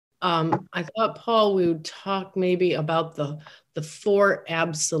I thought, Paul, we would talk maybe about the four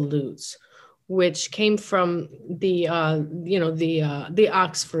absolutes, which came from the the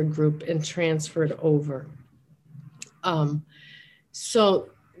Oxford group and transferred over. So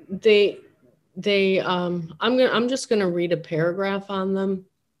I'm just gonna read a paragraph on them,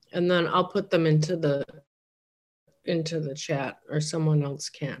 and then I'll put them into the chat, or someone else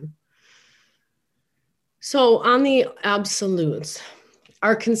can. So on the absolutes,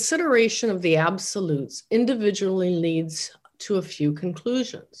 our consideration of the absolutes individually leads to a few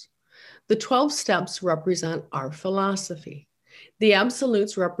conclusions. The 12 steps represent our philosophy. The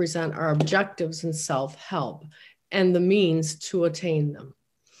absolutes represent our objectives in self-help and the means to attain them.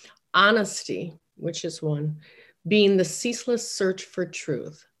 Honesty, which is one, being the ceaseless search for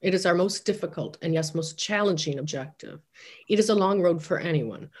truth. It is our most difficult and yes, most challenging objective. It is a long road for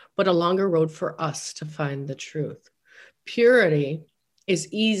anyone, but a longer road for us to find the truth. Purity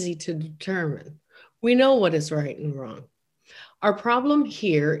is easy to determine. We know what is right and wrong. Our problem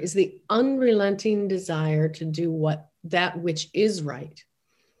here is the unrelenting desire to do that which is right.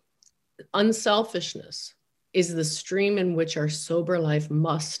 Unselfishness is the stream in which our sober life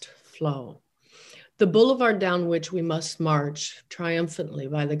must flow. The boulevard down which we must march triumphantly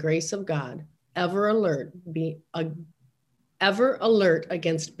by the grace of God, ever alert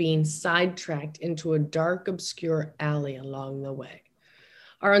against being sidetracked into a dark, obscure alley along the way.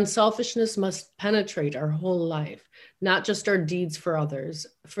 Our unselfishness must penetrate our whole life, not just our deeds for others.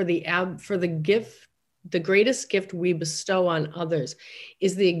 For the greatest gift we bestow on others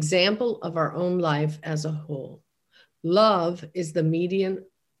is the example of our own life as a whole. Love is the medium,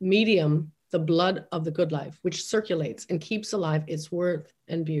 the blood of the good life, which circulates and keeps alive its worth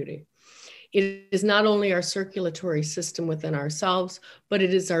and beauty. It is not only our circulatory system within ourselves, but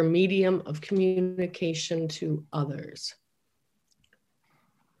it is our medium of communication to others.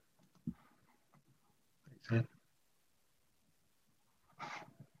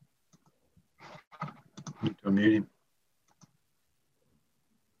 Unmute him.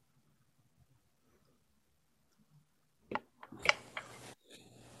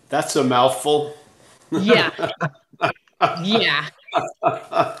 That's a mouthful. Yeah. Yeah.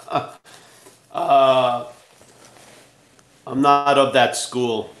 I'm not of that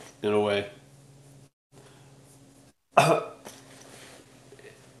school in a way.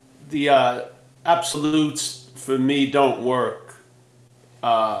 The absolutes for me don't work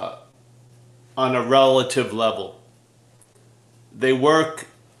on a relative level. They work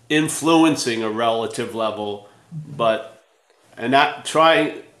influencing a relative level, but an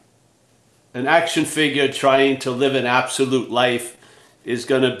action figure trying to live an absolute life is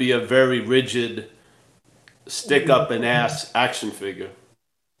going to be a very rigid, stick up an ass action figure.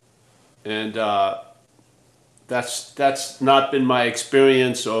 And that's not been my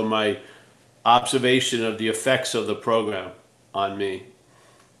experience or my observation of the effects of the program on me.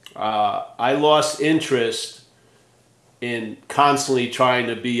 I lost interest in constantly trying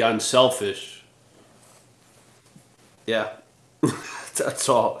to be unselfish. Yeah, that's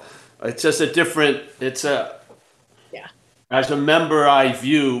all. It's just a different, Yeah. As a member, my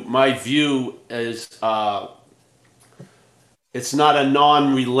view is, it's not a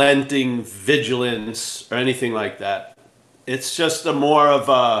non-relenting vigilance or anything like that. It's just a more of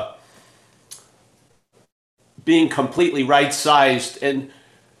a being completely right-sized, and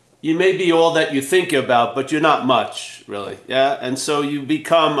you may be all that you think about, but you're not much, really. Yeah, and so you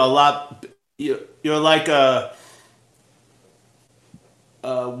become a lot. You're like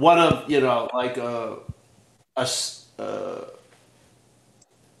one of like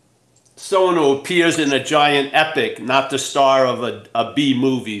someone who appears in a giant epic, not the star of a B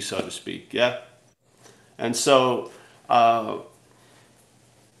movie, so to speak. Yeah, and so the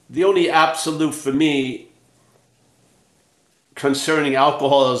only absolute for me concerning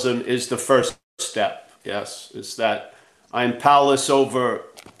alcoholism is the first step. Yes, it's that I'm powerless over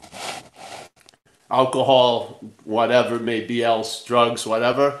alcohol, whatever it may be else, drugs,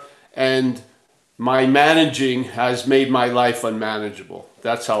 whatever, and my managing has made my life unmanageable.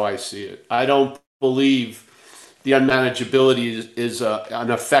 That's how I see it. I don't believe the unmanageability is an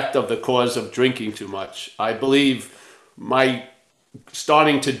effect of the cause of drinking too much. I believe my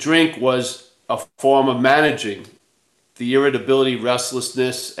starting to drink was a form of managing the irritability,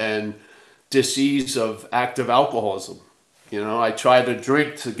 restlessness, and disease of active alcoholism. I tried to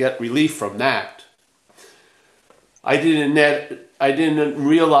drink to get relief from that. I didn't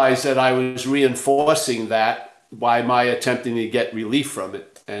realize that I was reinforcing that by my attempting to get relief from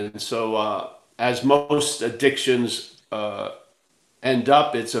it. And so as most addictions end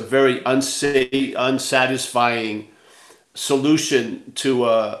up, it's a very unsatisfying solution to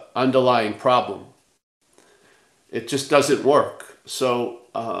a underlying problem. It just doesn't work. So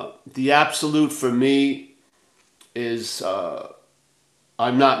the absolute for me is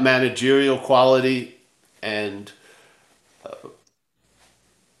I'm not managerial quality, and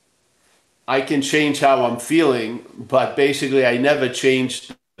I can change how I'm feeling, but basically I never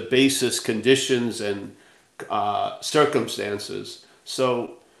changed the basis conditions and circumstances.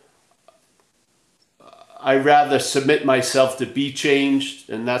 So I rather submit myself to be changed,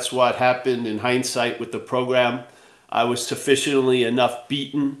 and that's what happened in hindsight with the program. I was sufficiently enough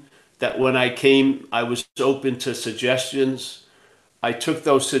beaten that when I came, I was open to suggestions. I took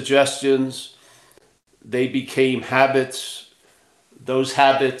those suggestions, they became habits. Those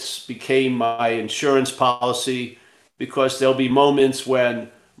habits became my insurance policy, because there'll be moments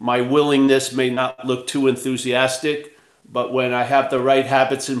when my willingness may not look too enthusiastic, but when I have the right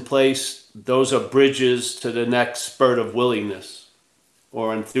habits in place, those are bridges to the next spurt of willingness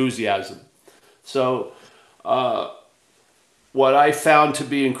or enthusiasm. So what I found to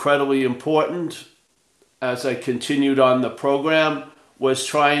be incredibly important as I continued on the program was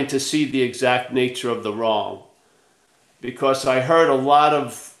trying to see the exact nature of the wrong. Because I heard a lot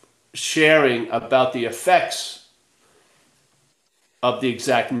of sharing about the effects of the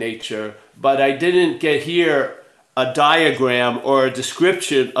exact nature, but I didn't get here a diagram or a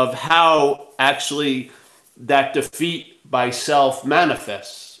description of how actually that defeat by self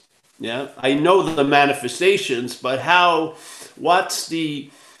manifests. Yeah, I know the manifestations, but what's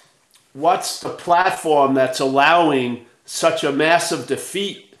the platform that's allowing such a massive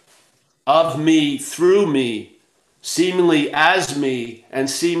defeat of me, through me, seemingly as me, and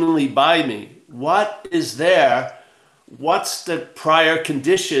seemingly by me? What is there? What's the prior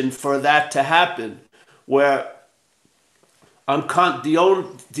condition for that to happen? Where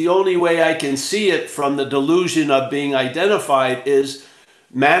the only way I can see it from the delusion of being identified is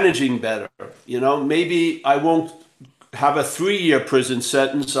managing better. Maybe I won't have a 3-year prison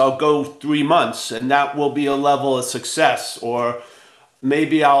sentence. I'll go 3 months, and that will be a level of success. Or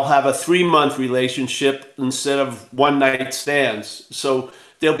maybe I'll have a 3-month relationship instead of one-night stands. So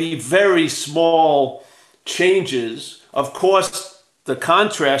there'll be very small changes. Of course, the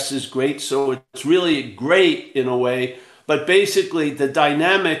contrast is great, so it's really great in a way. But basically, the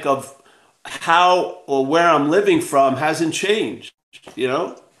dynamic of how or where I'm living from hasn't changed.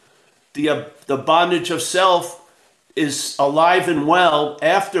 The bondage of self is alive and well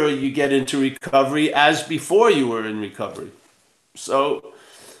after you get into recovery as before you were in recovery. So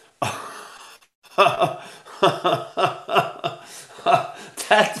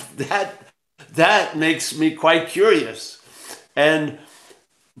that makes me quite curious. And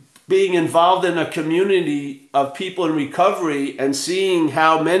being involved in a community of people in recovery and seeing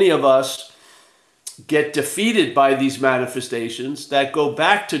how many of us get defeated by these manifestations, that go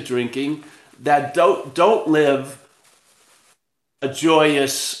back to drinking, that don't live a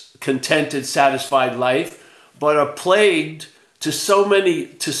joyous, contented, satisfied life, but are plagued to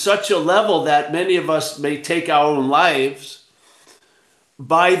such a level that many of us may take our own lives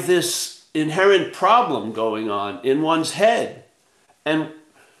by this inherent problem going on in one's head. And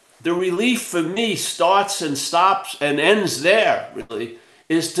the relief for me starts and stops and ends there, really,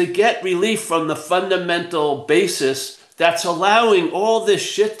 is to get relief from the fundamental basis that's allowing all this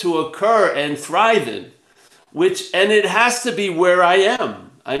shit to occur and thrive in. And it has to be where I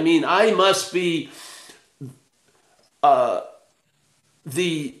am. I mean, I must be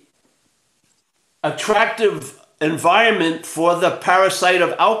the attractive environment for the parasite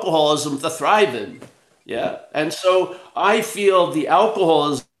of alcoholism to thrive in. Yeah. And so I feel the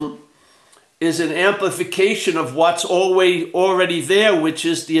alcoholism is an amplification of what's already there, which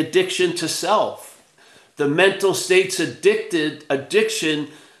is the addiction to self. The mental state's addiction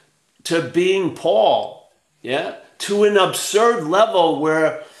to being Paul. Yeah. To an absurd level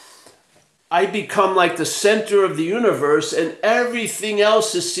where I become like the center of the universe and everything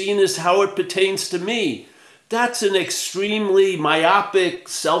else is seen as how it pertains to me. That's an extremely myopic,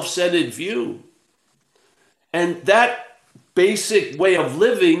 self-centered view. And that basic way of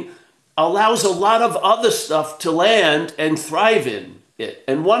living allows a lot of other stuff to land and thrive in it.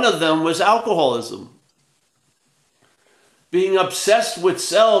 And one of them was alcoholism. Being obsessed with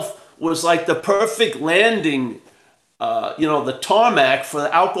self was like the perfect landing, the tarmac for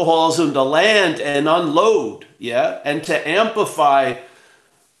alcoholism to land and unload, yeah? And to amplify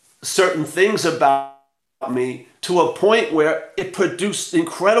certain things about me to a point where it produced an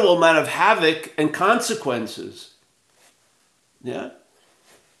incredible amount of havoc and consequences, yeah?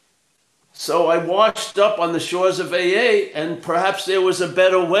 So I washed up on the shores of AA, and perhaps there was a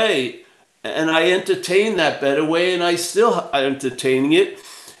better way. And I entertained that better way, and I still entertaining it.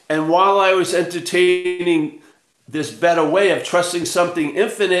 And while I was entertaining this better way of trusting something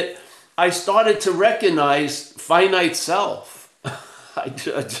infinite, I started to recognize finite self. I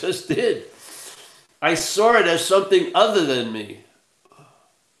just did. I saw it as something other than me.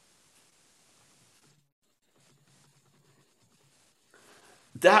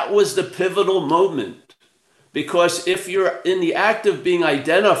 That was the pivotal moment. Because if you're in the act of being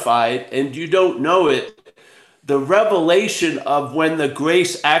identified and you don't know it, the revelation of when the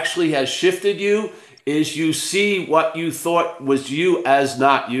grace actually has shifted you is you see what you thought was you as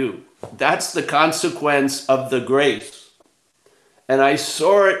not you. That's the consequence of the grace. And I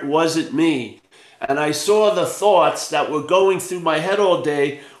saw it wasn't me. And I saw the thoughts that were going through my head all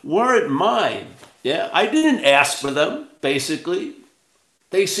day weren't mine. Yeah, I didn't ask for them, basically.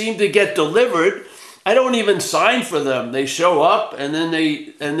 They seem to get delivered. I don't even sign for them. They show up and then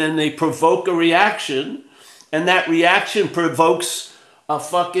they provoke a reaction, and that reaction provokes a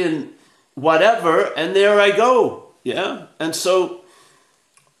fucking whatever, and there I go. Yeah, and so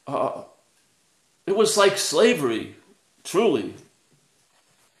it was like slavery, truly.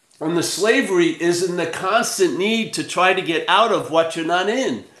 And the slavery is in the constant need to try to get out of what you're not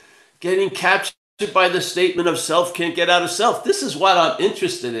in, getting captured by the statement of self can't get out of self. This is what I'm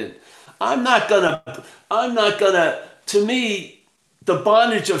interested in. I'm not gonna, to me, the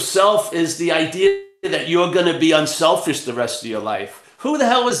bondage of self is the idea that you're gonna be unselfish the rest of your life. Who the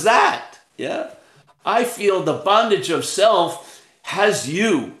hell is that? Yeah. I feel the bondage of self has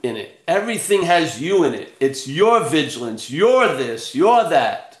you in it. Everything has you in it. It's your vigilance. You're this, you're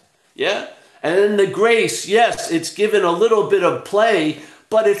that. Yeah. And in the grace, yes, it's given a little bit of play,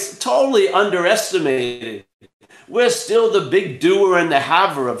 but it's totally underestimated. We're still the big doer and the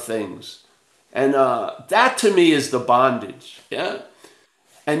haver of things. And that to me is the bondage. Yeah.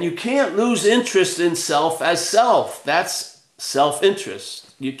 And you can't lose interest in self as self. That's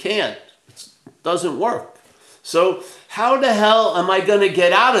self-interest. You can't. It doesn't work. So how the hell am I going to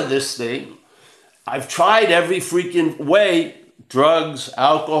get out of this thing? I've tried every freaking way. Drugs,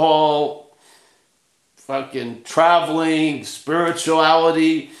 alcohol, fucking traveling,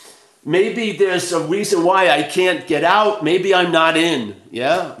 spirituality. Maybe there's a reason why I can't get out. Maybe I'm not in.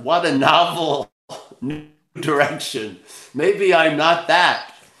 Yeah? What a novel new direction. Maybe I'm not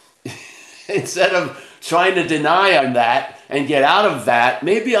that. Instead of trying to deny I'm that and get out of that,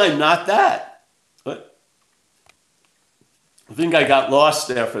 maybe I'm not that. But I think I got lost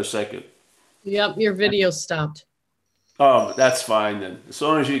there for a second. Yep, your video stopped. Oh, that's fine then, as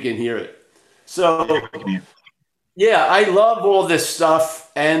long as you can hear it. So, yeah, I love all this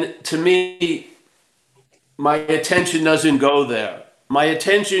stuff, and to me, my attention doesn't go there. My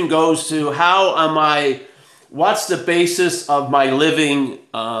attention goes to what's the basis of my living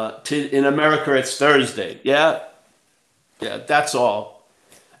in America, it's Thursday, yeah? Yeah, that's all.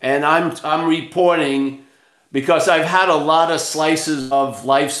 And I'm reporting because I've had a lot of slices of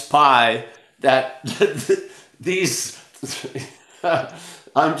life's pie that these...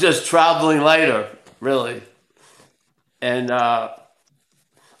 I'm just traveling later, really. And I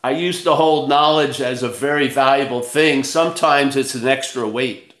used to hold knowledge as a very valuable thing. Sometimes it's an extra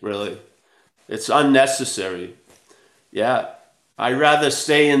weight, really. It's unnecessary. Yeah. I'd rather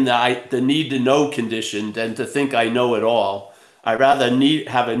stay in the need to know condition than to think I know it all. I'd rather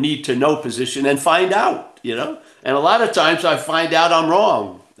have a need to know position and find out, you know? And a lot of times I find out I'm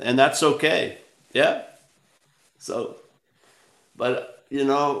wrong, and that's okay. Yeah. So... But, you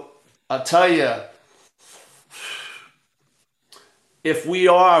know, I'll tell you, if we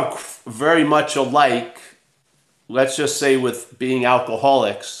are very much alike, let's just say with being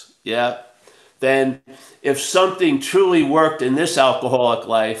alcoholics, yeah, then if something truly worked in this alcoholic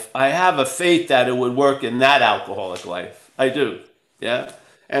life, I have a faith that it would work in that alcoholic life. I do, yeah.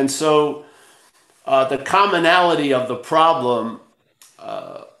 And so the commonality of the problem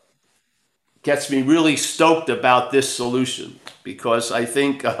gets me really stoked about this solution. Because I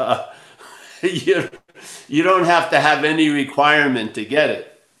think you don't have to have any requirement to get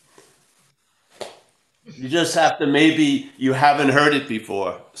it. You just have to, maybe you haven't heard it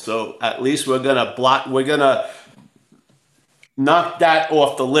before. So at least we're gonna knock that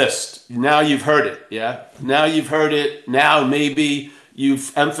off the list. Now you've heard it, yeah? Now you've heard it. Now maybe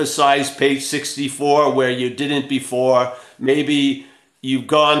you've emphasized page 64 where you didn't before. Maybe you've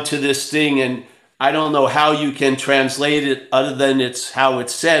gone to this thing and I don't know how you can translate it other than it's how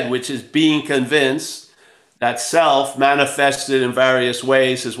it's said, which is being convinced that self manifested in various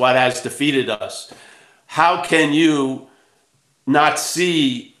ways is what has defeated us. How can you not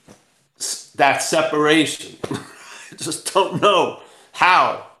see that separation? I just don't know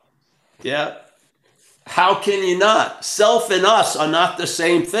how. Yeah. How can you not? Self and us are not the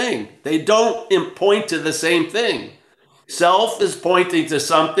same thing. They don't point to the same thing. Self is pointing to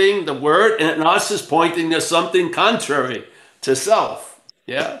something, the word, and us is pointing to something contrary to self.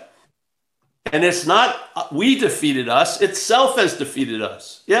 Yeah. And it's not we defeated us, it's self has defeated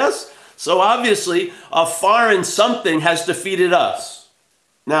us. Yes? So obviously, a foreign something has defeated us.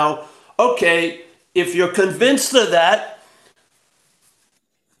 Now, okay, if you're convinced of that,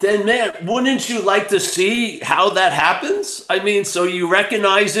 then man, wouldn't you like to see how that happens? I mean, so you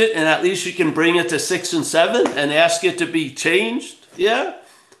recognize it and at least you can bring it to 6 and 7 and ask it to be changed? Yeah?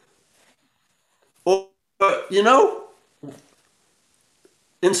 Or, you know,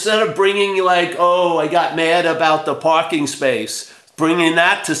 instead of bringing like, oh, I got mad about the parking space, bringing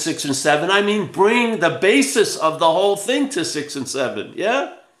that to 6 and 7, I mean, bring the basis of the whole thing to 6 and 7.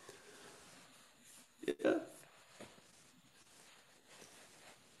 Yeah? Yeah.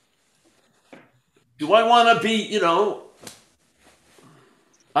 Do I want to be,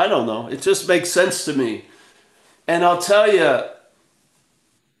 I don't know. It just makes sense to me. And I'll tell you,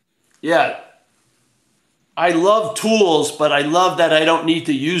 yeah, I love tools, but I love that I don't need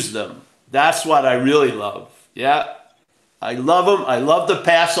to use them. That's what I really love. Yeah, I love them. I love to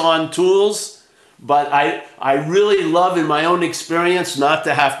pass on tools, but I really love in my own experience not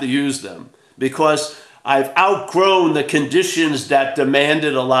to have to use them because I've outgrown the conditions that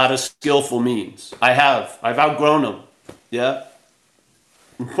demanded a lot of skillful means. I have. I've outgrown them. Yeah.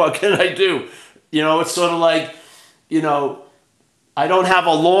 What can I do? It's sort of like, I don't have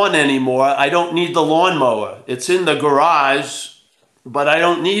a lawn anymore. I don't need the lawnmower. It's in the garage, but I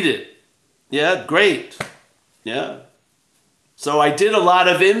don't need it. Yeah, great. Yeah. So I did a lot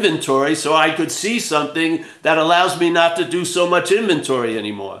of inventory so I could see something that allows me not to do so much inventory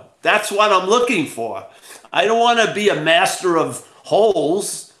anymore. That's what I'm looking for. I don't want to be a master of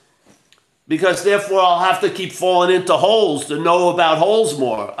holes because therefore I'll have to keep falling into holes to know about holes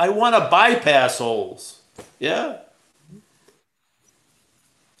more. I want to bypass holes. Yeah.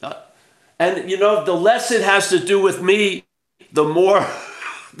 And the less it has to do with me, the more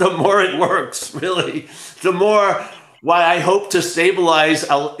it works, really. The more why I hope to stabilize,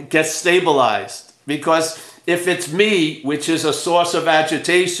 I'll get stabilized. Because if it's me, which is a source of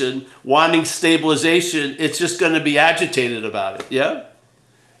agitation, wanting stabilization, it's just going to be agitated about it. Yeah?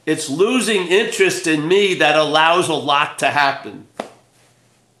 It's losing interest in me that allows a lot to happen.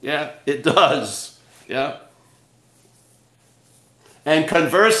 Yeah, it does. Yeah. And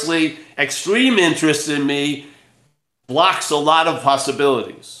conversely, extreme interest in me blocks a lot of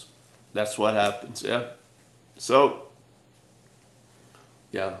possibilities. That's what happens, yeah? So,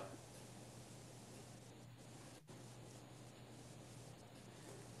 yeah.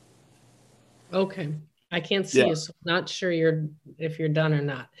 Okay. I can't see Yeah. you, so I'm not sure if you're done or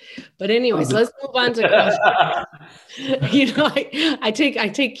not. But anyways, let's move on to questions. I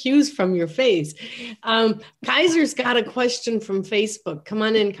take cues from your face. Kaiser's got a question from Facebook. Come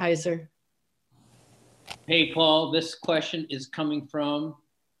on in, Kaiser. Hey, Paul, this question is coming from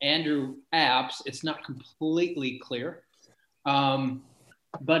Andrew Apps. It's not completely clear.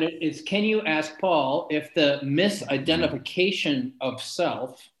 But it is, can you ask Paul if the misidentification of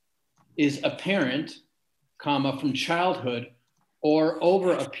self is apparent, from childhood or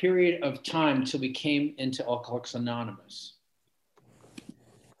over a period of time till we came into Alcoholics Anonymous?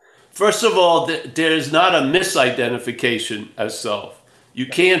 First of all, there's not a misidentification as self. You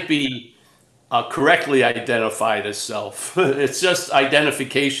can't be correctly identified as self. It's just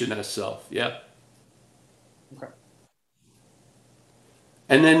identification as self, yeah? Okay.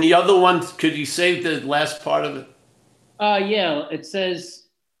 And then the other one, could you say the last part of it? Yeah, it says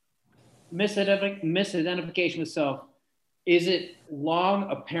misidentification with self. Is it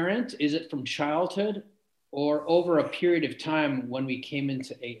long apparent? Is it from childhood or over a period of time when we came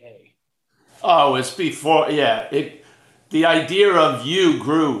into AA? Oh, it's before, yeah. The idea of you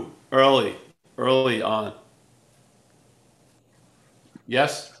grew early on.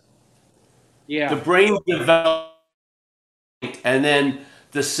 Yes? Yeah. The brain develops and then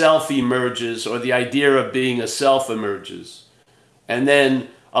the self emerges, or the idea of being a self emerges. And then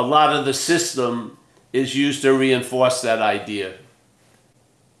a lot of the system is used to reinforce that idea.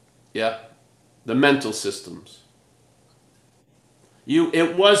 Yeah? The mental systems.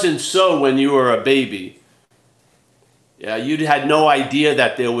 It wasn't so when you were a baby. Yeah, you had no idea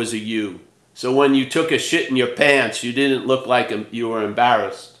that there was a you. So when you took a shit in your pants, you didn't look like you were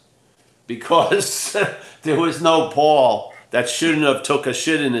embarrassed. Because there was no Paul that shouldn't have took a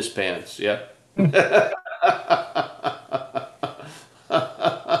shit in his pants, yeah?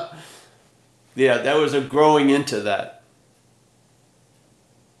 Yeah, that was a growing into that.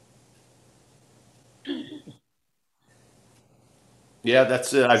 Yeah,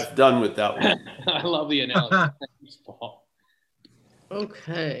 that's it. I've done with that one. I love the analogy. Thanks, Paul.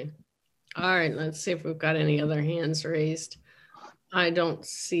 Okay. All right. Let's see if we've got any other hands raised. I don't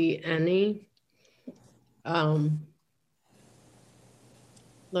see any.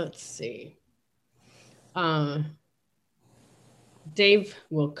 Let's see. Dave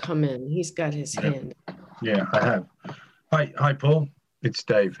will come in. He's got his hand. Yeah, I have. Hi, Paul. It's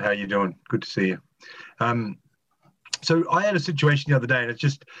Dave. How you doing? Good to see you. So I had a situation the other day, and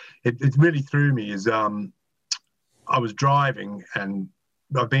it really threw me. I was driving, and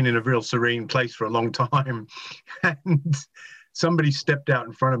I've been in a real serene place for a long time, and somebody stepped out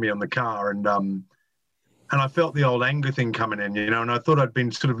in front of me on the car, and I felt the old anger thing coming in, and I thought I'd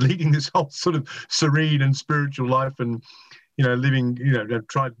been sort of leading this whole sort of serene and spiritual life, and living,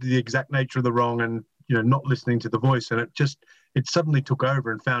 tried the exact nature of the wrong, and not listening to the voice, and it suddenly took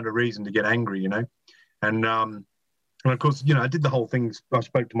over and found a reason to get angry, and of course, I did the whole thing. I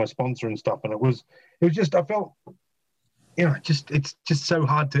spoke to my sponsor and stuff, and it was just, I felt, it's just so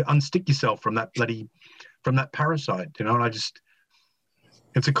hard to unstick yourself from that parasite, and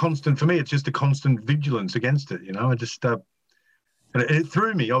it's a constant, for me, it's just a constant vigilance against it, and it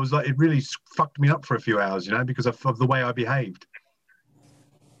threw me. I was like, it really fucked me up for a few hours, because of the way I behaved.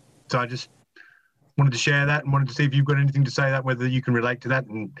 So I just wanted to share that and wanted to see if you've got anything to say that, whether you can relate to that,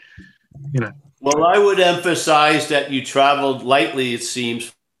 and, Well, I would emphasize that you traveled lightly, it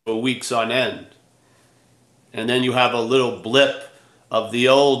seems, for weeks on end. And then you have a little blip of the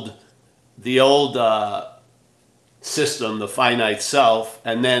old system, the finite self,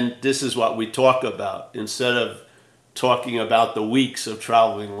 and then this is what we talk about instead of talking about the weeks of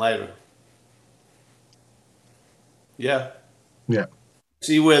traveling later. Yeah. Yeah.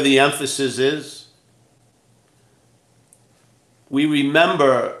 See where the emphasis is? We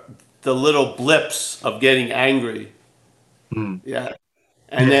remember the little blips of getting angry. Yeah.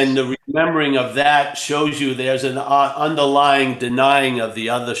 And then the remembering of that shows you there's an underlying denying of the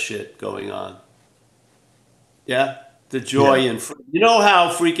other shit going on. Yeah? The joy and you know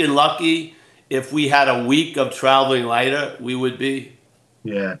how freaking lucky if we had a week of traveling lighter we would be?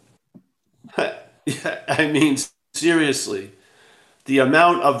 Yeah. I mean, seriously. The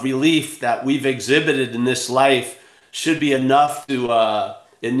amount of relief that we've exhibited in this life should be enough to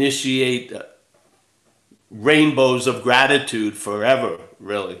initiate rainbows of gratitude forever,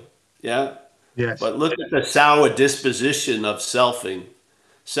 really. Yeah? Yes. But look at the sour disposition of selfing.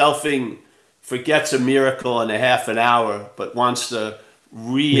 Selfing forgets a miracle in a half an hour, but wants to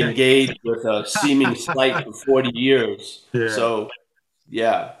re-engage with a seeming slight for 40 years. Yeah. So,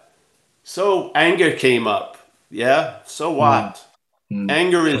 yeah. So anger came up. Yeah? So what?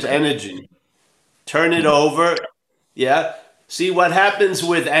 Anger is energy. Turn it over. Yeah? See what happens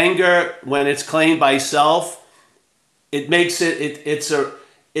with anger when it's claimed by self? It makes it's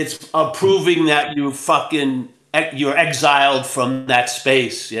proving that you're exiled from that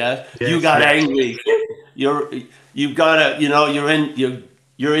space. Yeah, yes, you got angry. You've got to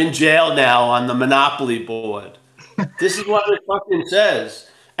you're in jail now on the Monopoly board. This is what it fucking says.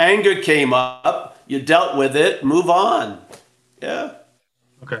 Anger came up. You dealt with it. Move on. Yeah.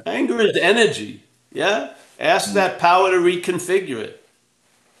 Okay. Anger is energy. Yeah. Ask that power to reconfigure it.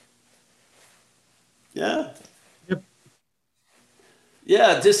 Yeah. Yep.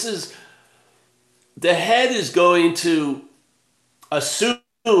 Yeah, the head is going to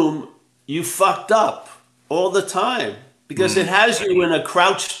assume you fucked up all the time because it has you in a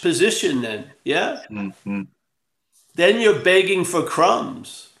crouched position then. Yeah. Mm-hmm. Then you're begging for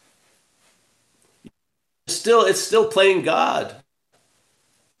crumbs. It's still playing God.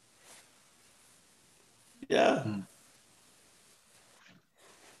 Yeah.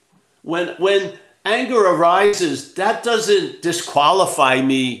 When anger arises, that doesn't disqualify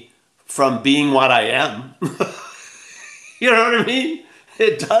me from being what I am. You know what I mean?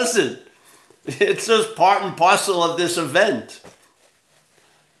 It doesn't. It's just part and parcel of this event.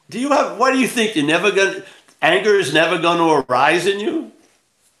 What do you think? Anger is never going to arise in you?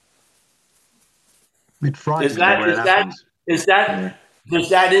 It frightens me when it happens. Does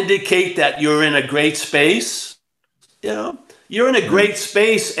that indicate that you're in a great space? You're in a great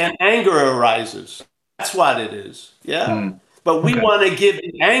space and anger arises. That's what it is. Yeah. But we want to give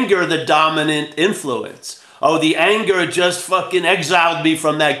anger the dominant influence. Oh, the anger just fucking exiled me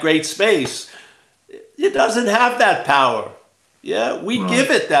from that great space. It doesn't have that power. Yeah. We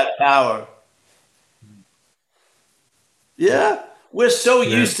give it that power. Yeah. We're so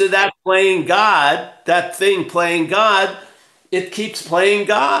used to that playing God, that thing playing God, it keeps playing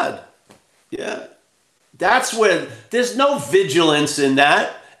God. Yeah. That's where there's no vigilance in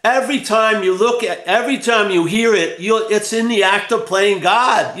that. every time you look at, every time you hear it, it's in the act of playing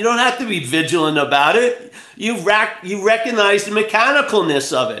God. You don't have to be vigilant about it. You recognize the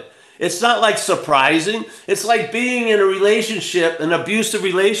mechanicalness of it. It's not like surprising. It's like being in a relationship, an abusive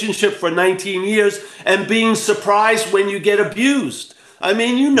relationship for 19 years and being surprised when you get abused. I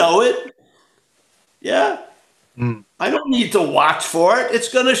mean, you know it. Yeah. I don't need to watch for it.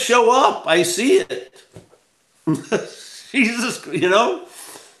 It's going to show up. I see it. Jesus, you know?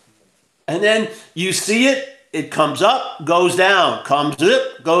 And then you see it, it comes up, goes down, comes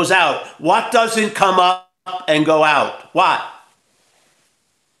up, goes out. What doesn't come up and go out? What?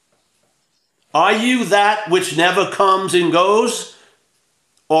 Are you that which never comes and goes?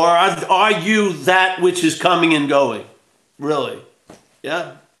 Or are you that which is coming and going? Really?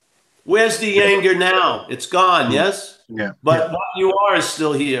 Yeah. Where's the anger now? It's gone, yes? Yeah. But what you are is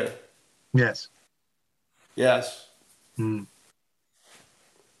still here. Yes. Yes. It's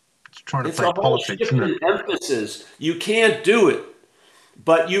trying to It's play a whole politics, shift isn't in it? emphasis. You can't do it,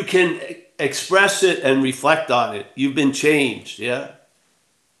 but you can express it and reflect on it. You've been changed, yeah?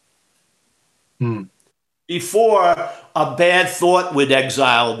 Before, a bad thought would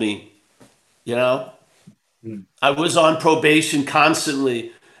exile me, you know? I was on probation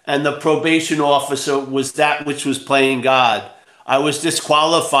constantly, and the probation officer was that which was playing God. I was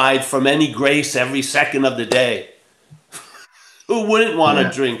disqualified from any grace every second of the day. Who wouldn't want to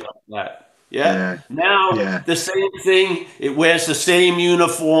drink like that? Yeah. Now, the same thing, it wears the same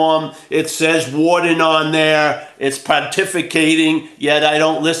uniform. It says warden on there. It's pontificating, yet I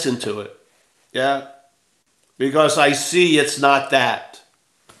don't listen to it. Yeah. Because I see it's not that.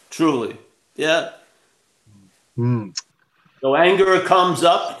 Truly. Yeah. So anger comes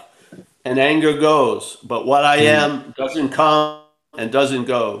up and anger goes. But what I am doesn't come and doesn't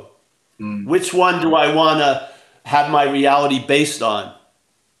go. Which one do I want to have my reality based on?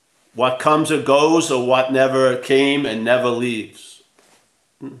 What comes or goes, or what never came and never leaves?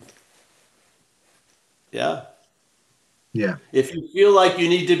 Yeah? Yeah. If you feel like you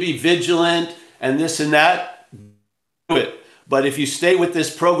need to be vigilant and this and that, do it. But if you stay with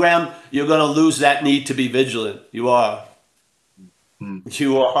this program, you're going to lose that need to be vigilant. You are.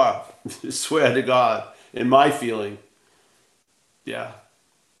 You are. I swear to God, in my feeling. Yeah.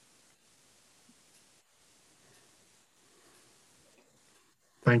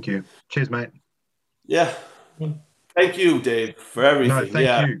 Thank you. Cheers, mate. Yeah. Thank you, Dave, for everything. No,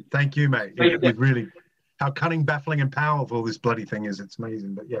 thank you. Thank you, mate. It really, how cunning, baffling, and powerful this bloody thing is. It's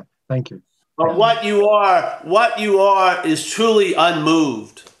amazing. But yeah, thank you. But what you are is truly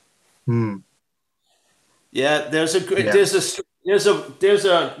unmoved. Yeah, there's a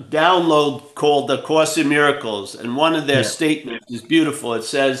download called the Course in Miracles, and one of their statements is beautiful. It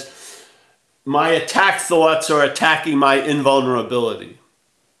says, "My attack thoughts are attacking my invulnerability."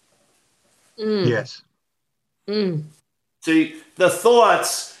 Yes. See, the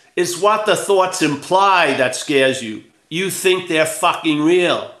thoughts is what the thoughts imply that scares you. You think they're fucking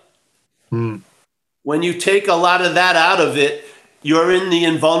real. When you take a lot of that out of it, you're in the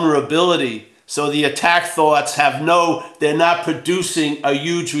invulnerability. So the attack thoughts they're not producing a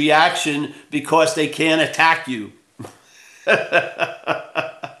huge reaction because they can't attack you.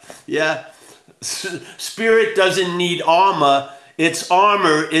 Yeah. Spirit doesn't need armor. Its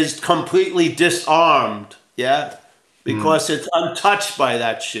armor is completely disarmed. Yeah. Because it's untouched by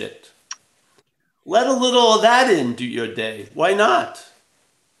that shit. Let a little of that into your day. Why not?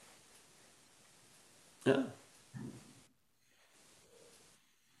 Yeah.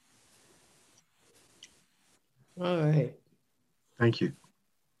 All right. Thank you.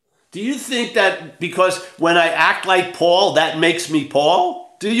 Do you think that because when I act like Paul, that makes me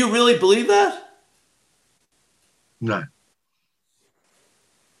Paul? Do you really believe that? No.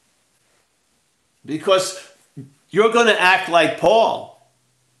 Because you're going to act like Paul.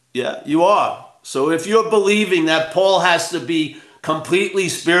 Yeah, you are. So if you're believing that Paul has to be completely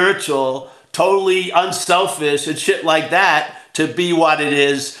spiritual, totally unselfish and shit like that to be what it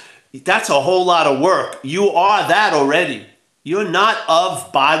is, that's a whole lot of work. You are that already. You're not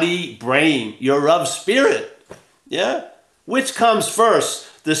of body, brain. You're of spirit. Yeah? Which comes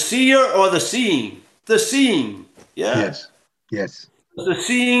first, the seer or the seeing? The seeing. Yeah? Yes. Yes. Does the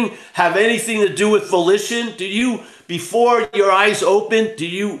seeing have anything to do with volition? Did you, before your eyes opened,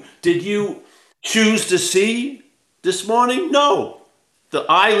 did you choose to see this morning? No. The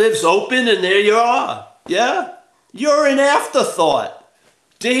eyelids open and there you are. Yeah? You're an afterthought.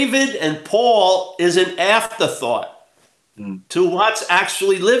 David and Paul is an afterthought to what's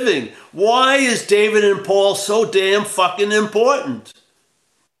actually living. Why is David and Paul so damn fucking important?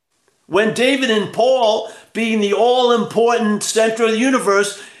 When David and Paul, being the all-important center of the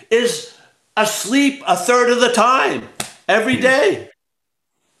universe, is asleep a third of the time every day.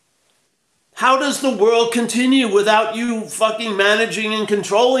 How does the world continue without you fucking managing and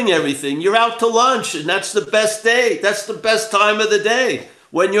controlling everything? You're out to lunch, and that's the best day. That's the best time of the day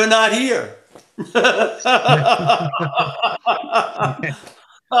when you're not here.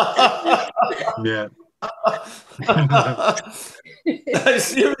 Yeah.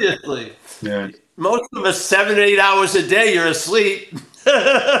 Seriously. Yeah. Most of us 7 or 8 hours a day, you're asleep.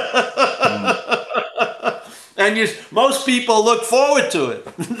 And most people look forward to it.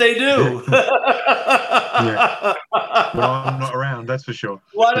 They do. Yeah. Well, I'm not around, that's for sure.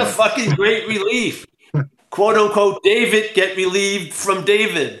 What a fucking great relief. Quote unquote, David get relieved from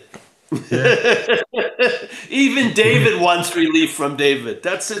David. Yeah. Even David wants relief from David.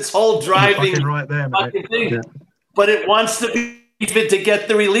 That's its whole driving right there, mate. thing. Yeah. But it wants David to get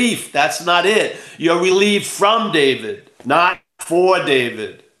the relief. That's not it. You're relieved from David, not for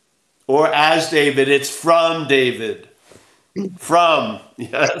David. Or as David, it's from David. From,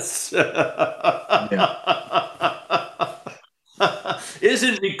 yes.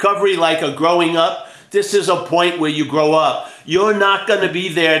 Isn't recovery like a growing up? This is a point where you grow up. You're not going to be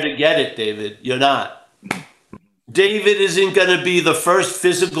there to get it, David. You're not. David isn't going to be the first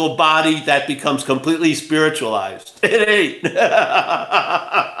physical body that becomes completely spiritualized. It ain't.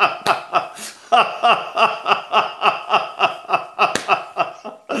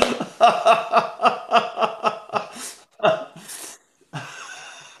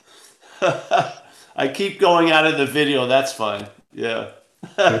 I keep going out of the video. That's fine. Yeah.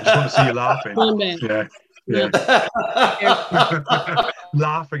 I just want to see you laughing. Yeah. Yeah.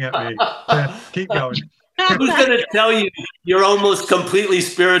 Laughing at me. Yeah. Keep going. Who's going to tell you you're almost completely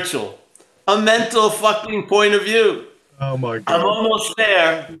spiritual? A mental fucking point of view. Oh my God. I'm almost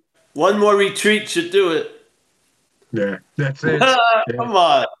there. One more retreat should do it. Yeah. That's it. Come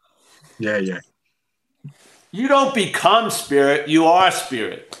on. Yeah, yeah. You don't become spirit, you are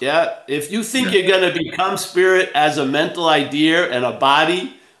spirit. Yeah. If you think you're going to become spirit as a mental idea and a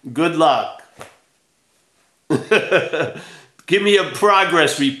body, good luck. Give me a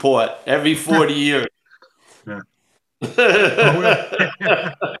progress report every 40 years. Yeah.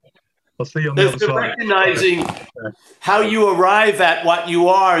 I'll see you on the other side. Recognizing how you arrive at what you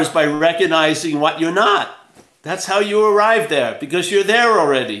are is by recognizing what you're not. That's how you arrive there, because you're there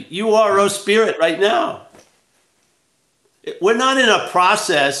already. You are a spirit right now. We're not in a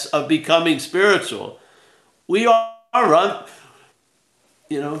process of becoming spiritual. We are,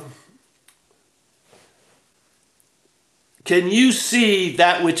 Can you see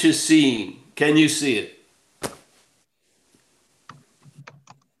that which is seen? Can you see it?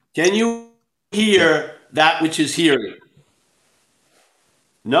 Can you hear that which is hearing?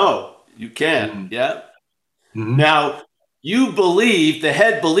 No, you can't. Yeah. Mm-hmm. Now, you believe, the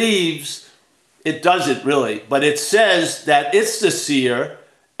head believes, it doesn't really, but it says that it's the seer,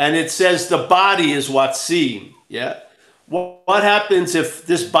 and it says the body is what's seen. Yeah. What happens if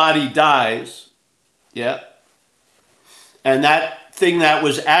this body dies? Yeah. And that thing that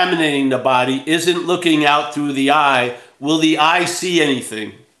was animating the body isn't looking out through the eye. Will the eye see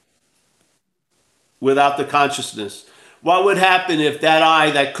anything without the consciousness? What would happen if that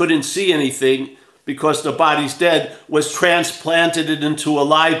eye that couldn't see anything because the body's dead was transplanted into a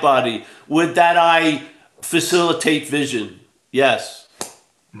live body? Would that eye facilitate vision? Yes.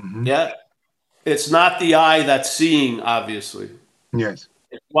 Mm-hmm. Yeah. It's not the eye that's seeing, obviously. Yes.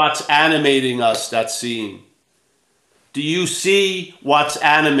 It's what's animating us that's seeing. Do you see what's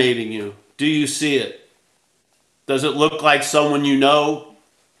animating you? Do you see it? Does it look like someone you know?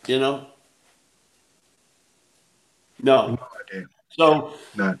 No. No idea. So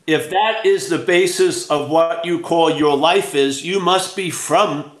No. If that is the basis of what you call your life is, you must be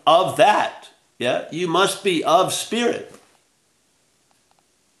of that. Yeah. You must be of spirit.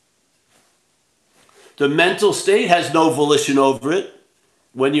 The mental state has no volition over it.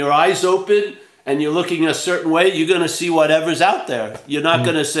 When your eyes open and you're looking a certain way, you're going to see whatever's out there. You're not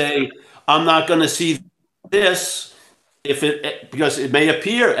going to say, I'm not going to see this because it may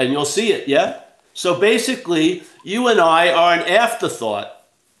appear and you'll see it. Yeah. So basically, you and I are an afterthought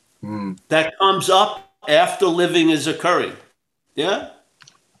that comes up after living is occurring. Yeah.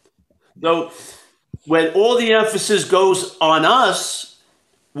 So when all the emphasis goes on us,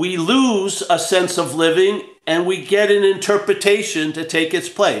 we lose a sense of living and we get an interpretation to take its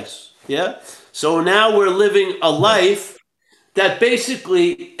place. Yeah. So now we're living a life that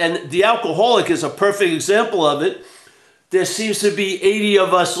basically, and the alcoholic is a perfect example of it. There seems to be 80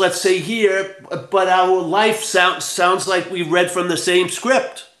 of us, let's say here, but our life sounds like we read from the same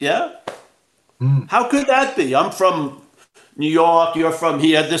script. Yeah. How could that be? I'm from New York, you're from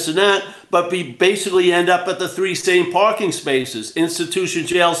here, this and that, but we basically end up at the 3 same parking spaces, institution,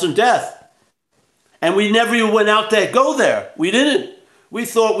 jails, and death. And we never even went out there, go there. We didn't. We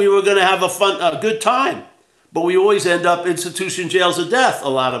thought we were going to have a good time. But we always end up institution, jails, and death, a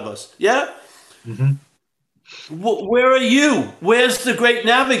lot of us. Yeah? Mm-hmm. Where are you? Where's the great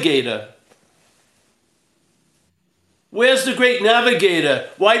navigator? Where's the great navigator?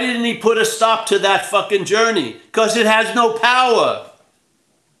 Why didn't he put a stop to that fucking journey? Because it has no power.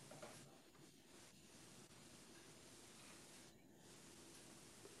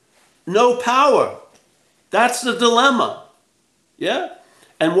 No power. That's the dilemma. Yeah?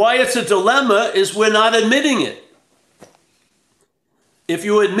 And why it's a dilemma is we're not admitting it. If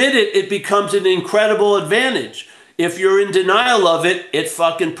you admit it, it becomes an incredible advantage. If you're in denial of it, it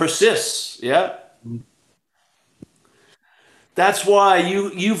fucking persists. Yeah? That's why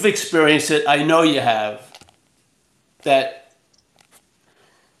you've experienced it. I know you have. That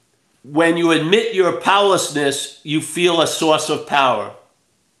when you admit your powerlessness, you feel a source of power.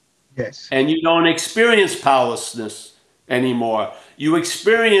 Yes. And you don't experience powerlessness anymore. You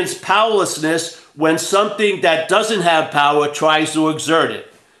experience powerlessness when something that doesn't have power tries to exert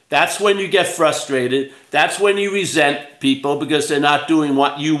it. That's when you get frustrated. That's when you resent people because they're not doing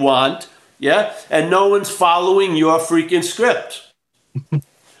what you want. Yeah? And no one's following your freaking script.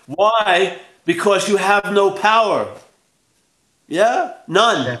 Why? Because you have no power. Yeah?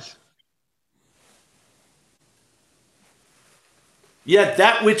 None. Yes. Yet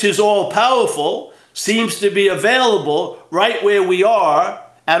that which is all powerful seems to be available right where we are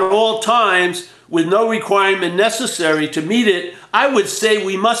at all times with no requirement necessary to meet it. I would say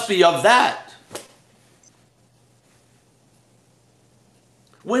we must be of that.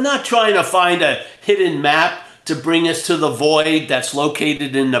 We're not trying to find a hidden map to bring us to the void that's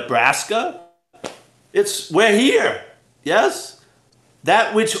located in Nebraska. We're here. Yes?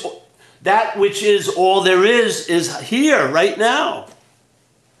 That which is all there is here right now.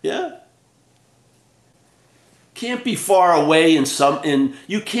 Yeah? Can't be far away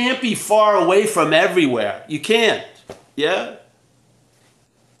you can't be far away from everywhere. You can't. Yeah?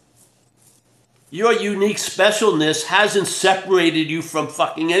 Your unique specialness hasn't separated you from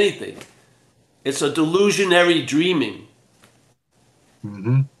fucking anything. It's a delusionary dreaming.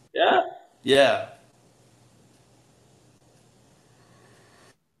 Mm-hmm. Yeah? Yeah.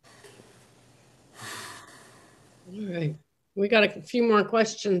 All right. We got a few more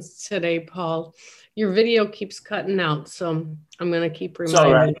questions today, Paul. Your video keeps cutting out, so I'm going to keep reminding. It's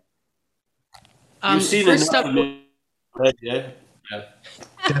all right. You've seen first enough up, of me. Yeah.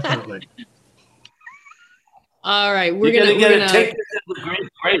 Definitely. all right, You're going to get a take this as a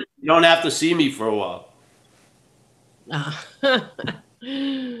great. You don't have to see me for a while.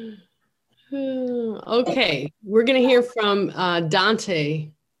 Okay, we're going to hear from Dante.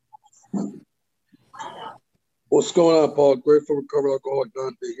 What's going on, Paul? Grateful recovered alcoholic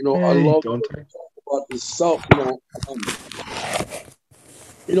Dante. You know, Hey, I love Dante. to talk about this self.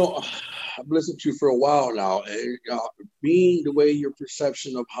 I've listened to you for a while now, and being the way your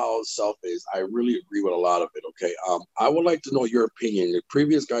perception of how self is, I really agree with a lot of it. Okay, I would like to know your opinion. The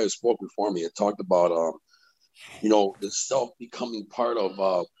previous guy who spoke before me and talked about, the self becoming part of,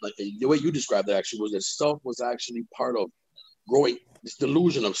 like the way you described it actually was that self was actually part of growing. This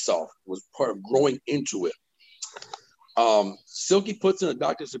delusion of self was part of growing into it. Silky puts in a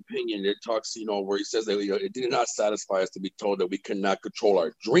doctor's opinion that talks, where he says that it did not satisfy us to be told that we cannot control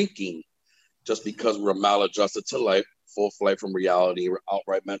our drinking just because we're maladjusted to life, full flight from reality, or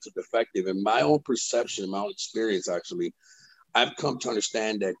outright mental defective. In my own perception, my own experience, actually, I've come to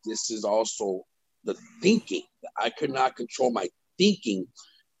understand that this is also the thinking. I could not control my thinking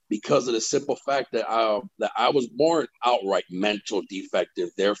because of the simple fact that I was born outright mental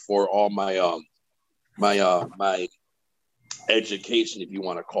defective. Therefore, all my my education, if you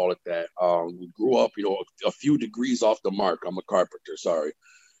want to call it that, we grew up, a few degrees off the mark. I'm a carpenter, sorry.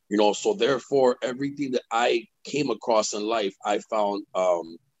 So therefore, everything that I came across in life, I found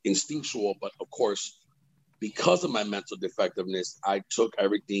instinctual. But of course, because of my mental defectiveness, I took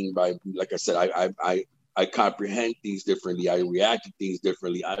everything by, like I said, I comprehend things differently. I react to things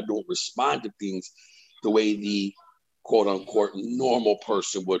differently. I don't respond to things the way the quote unquote normal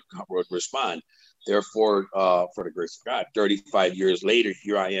person would respond. Therefore, for the grace of God, 35 years later,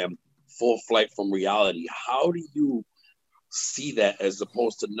 here I am, full flight from reality. How do you see that as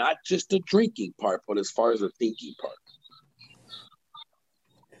opposed to not just the drinking part, but as far as the thinking part?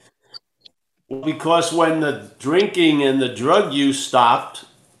 Because when the drinking and the drug use stopped,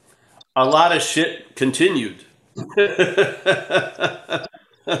 a lot of shit continued.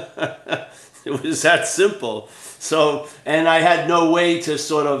 It was that simple. So, and I had no way to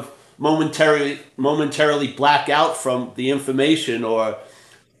sort of momentarily black out from the information or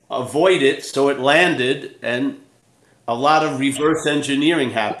avoid it. So it landed, and a lot of reverse engineering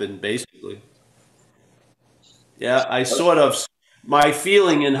happened, basically. Yeah, my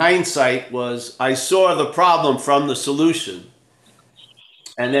feeling in hindsight was I saw the problem from the solution.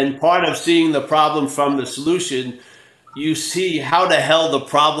 And then part of seeing the problem from the solution, you see how the hell the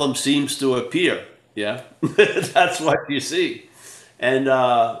problem seems to appear. Yeah, that's what you see. And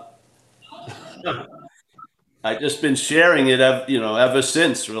I've just been sharing it, ever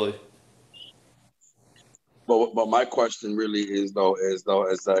since, really. But my question really is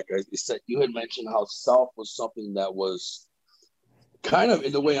like as you said, you had mentioned how self was something that was kind of,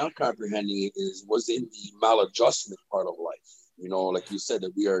 in the way I'm comprehending it, was in the maladjustment part of life. Like you said,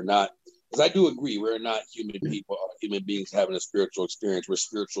 that we are not, because I do agree, we're not human beings having a spiritual experience. We're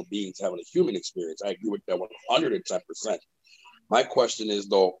spiritual beings having a human experience. I agree with that 110%. My question is,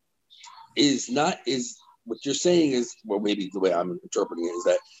 though, is what you're saying is, well, maybe the way I'm interpreting it is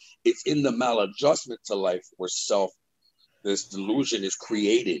that it's in the maladjustment to life where this delusion is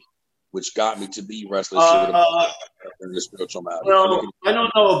created, which got me to be restless in the spiritual matter. Well, I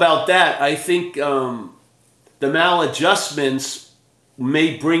don't know about that. I think the maladjustments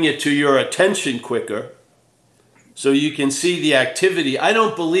may bring it to your attention quicker, so you can see the activity. I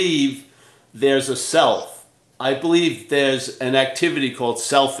don't believe there's a self. I believe there's an activity called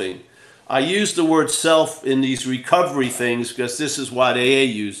selfing. I use the word self in these recovery things because this is what AA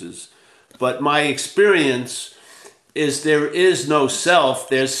uses. But my experience is there is no self,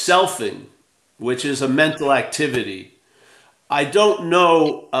 there's selfing, which is a mental activity. I don't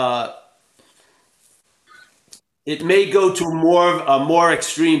know, it may go to a more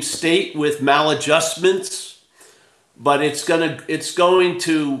extreme state with maladjustments, but it's going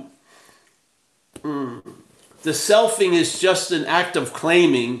to, the selfing is just an act of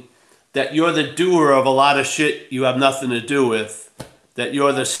claiming that you're the doer of a lot of shit you have nothing to do with, that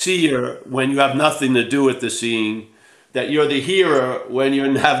you're the seer when you have nothing to do with the seeing, that you're the hearer when you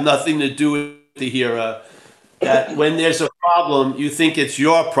have nothing to do with the hearer, that when there's a problem, you think it's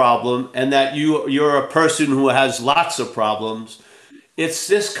your problem, and that you're a person who has lots of problems. It's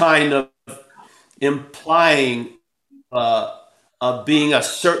this kind of implying of being a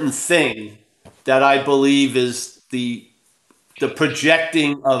certain thing that I believe is the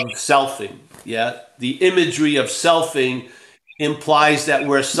projecting of selfing. Yeah, the imagery of selfing implies that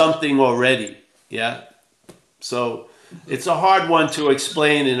we're something already. Yeah, so it's a hard one to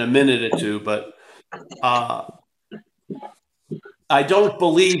explain in a minute or two, but I don't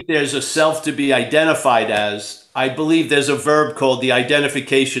believe there's a self to be identified as. I believe there's a verb called the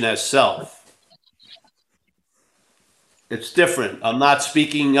identification as self. It's different. I'm not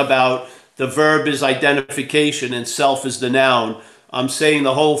speaking about the verb is identification and self is the noun. I'm saying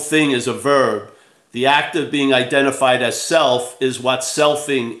the whole thing is a verb. The act of being identified as self is what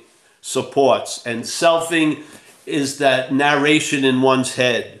selfing supports. And selfing is that narration in one's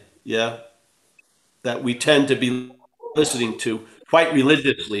head, yeah, that we tend to be listening to quite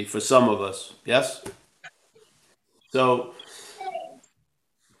religiously for some of us, yes? So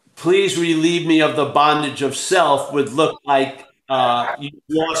please relieve me of the bondage of self would look like you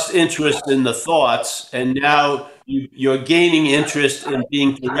lost interest in the thoughts, and now you're gaining interest in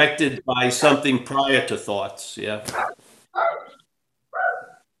being directed by something prior to thoughts. Yeah.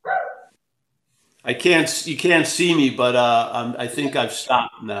 You can't see me, but I think I've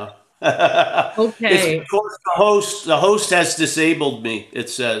stopped now. Okay. It's because the host has disabled me, it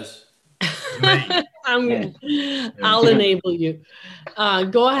says. I'll enable you.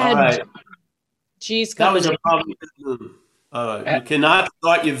 Go ahead. All right. G's That coming was in. a problem. All right. You cannot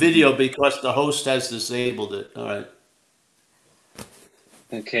start your video because the host has disabled it. All right.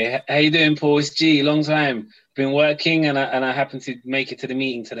 Okay. How you doing, Paul? It's G. Long time. Been working, and I happened to make it to the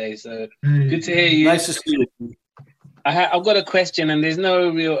meeting today. So good to hear you. Nice to see you. I've got a question, and there's no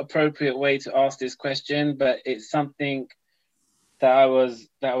real appropriate way to ask this question, but it's something that was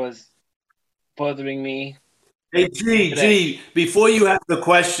bothering me. Hey, G, before you have the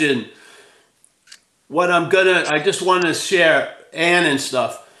question, I just want to share, Ann and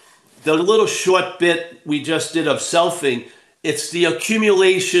stuff, the little short bit we just did of selfing, it's the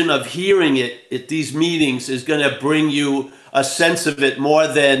accumulation of hearing it at these meetings is going to bring you a sense of it more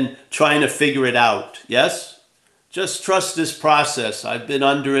than trying to figure it out, yes? Just trust this process. I've been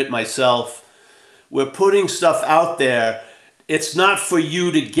under it myself. We're putting stuff out there. It's not for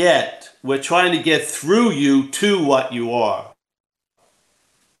you to get. We're trying to get through you to what you are.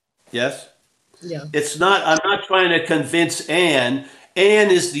 Yes? Yeah. I'm not trying to convince Ann. Ann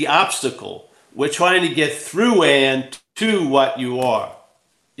is the obstacle. We're trying to get through and to what you are.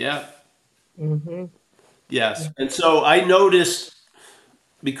 Yeah. Mm-hmm. Yes. And so I noticed,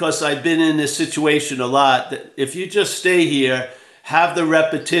 because I've been in this situation a lot, that if you just stay here, have the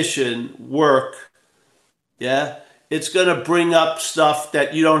repetition work, yeah, it's going to bring up stuff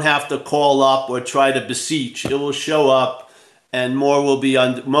that you don't have to call up or try to beseech. It will show up, and more will be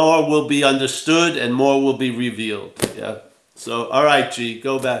understood, and more will be revealed. Yeah. So, all right, G,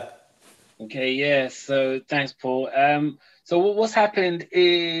 go back. Okay, yeah. So thanks, Paul. So what's happened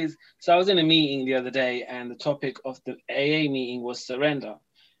is, so I was in a meeting the other day, and the topic of the AA meeting was surrender.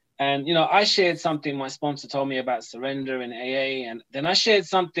 And, you know, I shared something my sponsor told me about surrender in AA, and then I shared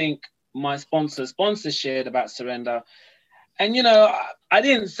something my sponsor shared about surrender. And, you know, I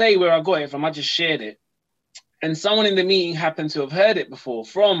didn't say where I got it from, I just shared it. And someone in the meeting happened to have heard it before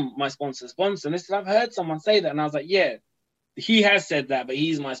from my sponsor's sponsor. And they said, I've heard someone say that. And I was like, yeah, he has said that, but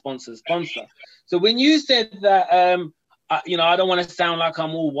he's my sponsor's sponsor. So when you said that, you know, I don't want to sound like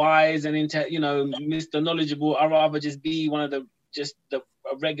I'm all wise and you know, Mr. Knowledgeable. I'd rather just be one of a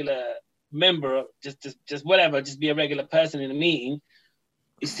regular member, just whatever, just be a regular person in a meeting.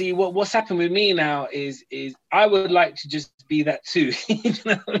 You see, what's happened with me now is I would like to just be that too. You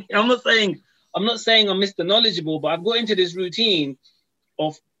know what I mean? I'm not saying I'm Mr. Knowledgeable, but I've got into this routine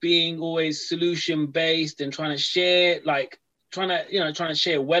of being always solution based and trying to share, like trying to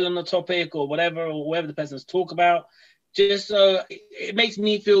share well on the topic or whatever the person's talk about, just so it makes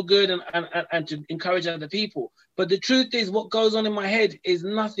me feel good and to encourage other people. But the truth is, what goes on in my head is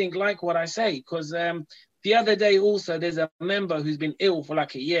nothing like what I say, because the other day also there's a member who's been ill for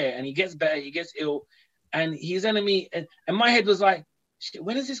like a year, and he gets better, he gets ill, and he's enemy, and my head was like, shit,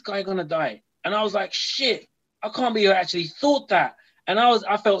 when is this guy gonna die? And I was like, shit, I can't believe I actually thought that. And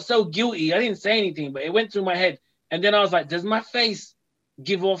I felt so guilty. I didn't say anything, but it went through my head. And then I was like, does my face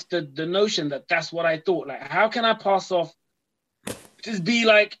give off the notion that that's what I thought? Like, how can I pass off, just be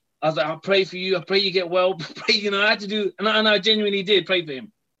like, I was like, I'll pray for you. I pray you get well. Pray, you know, I had to do, and I genuinely did pray for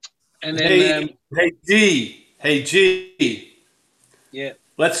him. And then, Hey G. Yeah.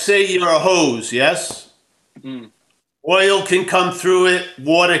 Let's say you're a hose, yes? Mm. Oil can come through it.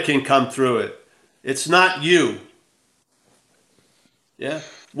 Water can come through it. It's not you. Yeah.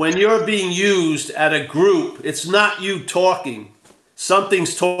 When you're being used at a group, it's not you talking.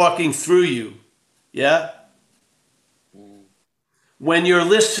 Something's talking through you. Yeah. When you're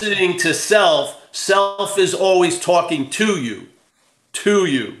listening to self is always talking to you.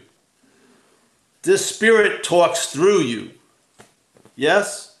 This spirit talks through you.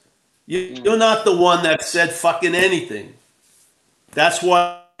 Yes? You're not the one that said fucking anything. That's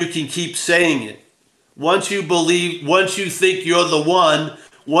why you can keep saying it. Once you think you're the one,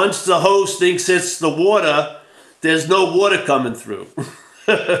 once the host thinks it's the water, there's no water coming through.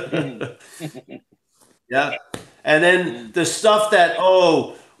 Yeah. And then the stuff that,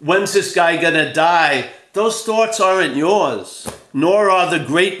 oh, when's this guy gonna die? Those thoughts aren't yours, nor are the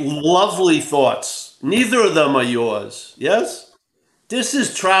great, lovely thoughts. Neither of them are yours. Yes? This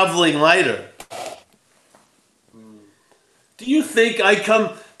is traveling lighter. Do you think I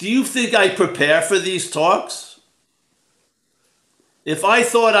prepare for these talks? If I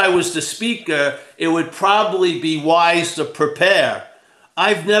thought I was the speaker, it would probably be wise to prepare.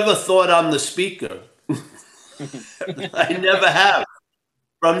 I've never thought I'm the speaker. I never have.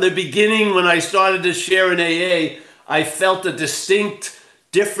 From the beginning, when I started to share in AA, I felt a distinct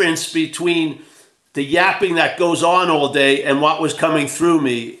difference between the yapping that goes on all day and what was coming through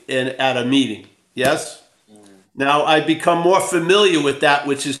me at a meeting. Yes? Now, I become more familiar with that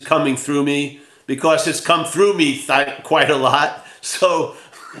which is coming through me because it's come through me quite a lot. So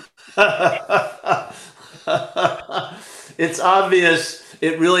it's obvious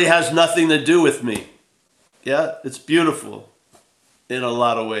it really has nothing to do with me. Yeah, it's beautiful in a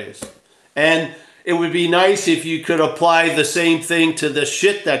lot of ways. And it would be nice if you could apply the same thing to the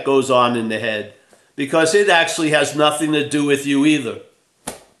shit that goes on in the head, because it actually has nothing to do with you either.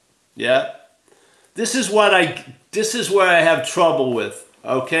 Yeah? This is where I have trouble with,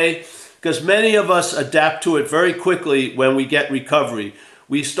 okay? Because many of us adapt to it very quickly when we get recovery.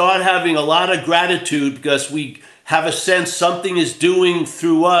 We start having a lot of gratitude because we have a sense something is doing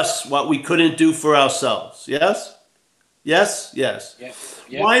through us what we couldn't do for ourselves. Yes? Yes? Yes. Yeah.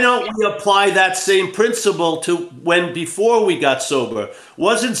 Yeah. Why don't we apply that same principle to before we got sober?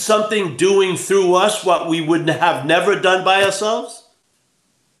 Wasn't something doing through us what we would have never done by ourselves?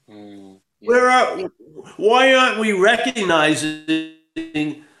 Yeah. Why aren't we recognizing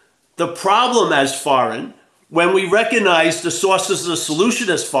the problem as foreign when we recognize the sources of the solution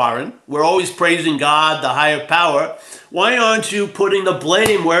as foreign? We're always praising God, the higher power. Why aren't you putting the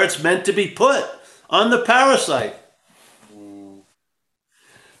blame where it's meant to be put? On the parasite.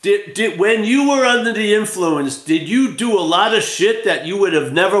 When you were under the influence, did you do a lot of shit that you would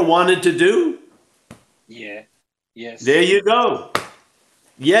have never wanted to do? Yeah. Yes. There you go.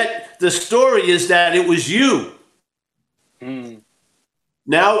 Yet the story is that it was you.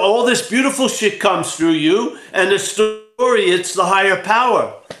 Now all this beautiful shit comes through you, and the story, it's the higher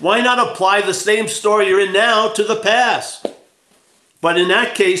power. Why not apply the same story you're in now to the past? But in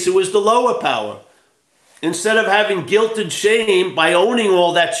that case, it was the lower power. Instead of having guilt and shame by owning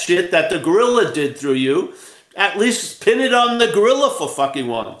all that shit that the gorilla did through you, at least pin it on the gorilla for fucking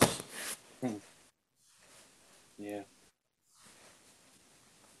once. Yeah.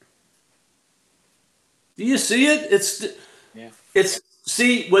 Do you see it?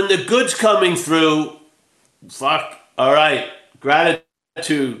 See, when the good's coming through, fuck, all right,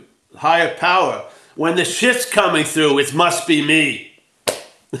 gratitude, higher power. When the shit's coming through, it must be me.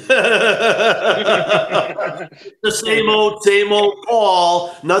 The same old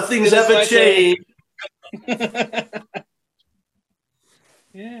Paul. Nothing's ever changed.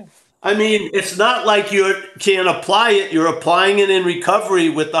 Yeah. I mean, it's not like you can't apply it. You're applying it in recovery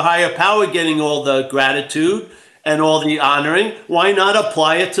with the higher power getting all the gratitude and all the honoring. Why not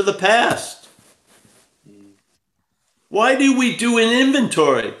apply it to the past? Why do we do an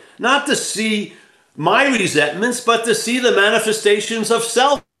inventory? Not to see my resentments, but to see the manifestations of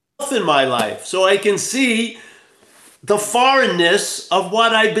self in my life, so I can see the foreignness of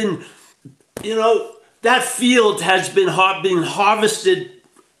what I've been, that field has been harvested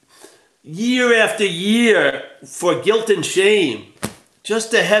year after year for guilt and shame, just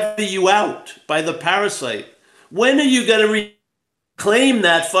to heavy you out by the parasite. When are you going to reclaim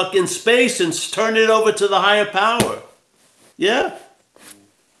that fucking space and turn it over to the higher power? Yeah.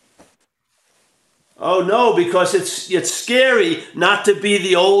 Oh no, because it's scary not to be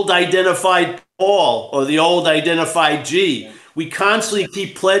the old identified Paul or the old identified G. We constantly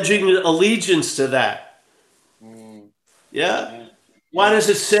keep pledging allegiance to that. Yeah? What does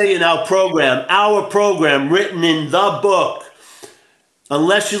it say in our program? Our program written in the book.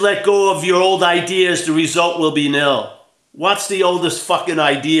 Unless you let go of your old ideas, the result will be nil. What's the oldest fucking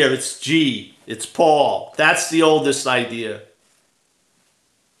idea? It's G. It's Paul. That's the oldest idea.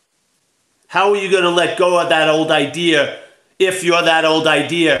 How are you going to let go of that old idea if you're that old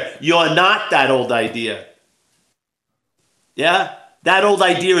idea? You're not that old idea. Yeah? That old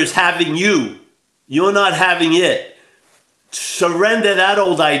idea is having you. You're not having it. Surrender that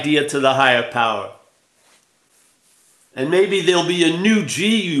old idea to the higher power. And maybe there'll be a new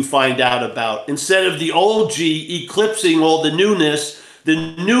G you find out about. Instead of the old G eclipsing all the newness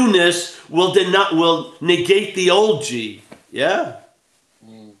will negate the old G. Yeah?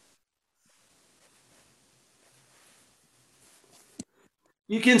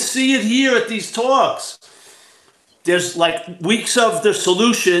 You can see it here at these talks. There's like weeks of the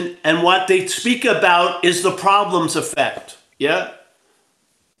solution, and what they speak about is the problems effect. Yeah?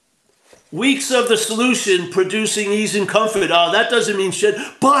 Weeks of the solution producing ease and comfort. Oh, that doesn't mean shit.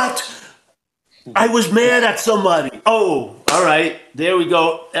 But I was mad at somebody. Oh, all right. There we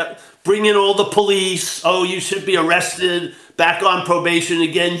go. Bring in all the police. Oh, you should be arrested. Back on probation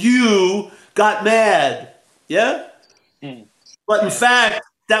again. You got mad. Yeah? But in fact,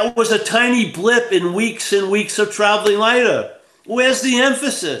 that was a tiny blip in weeks and weeks of traveling lighter. Where's the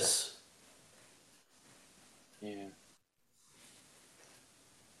emphasis? Yeah.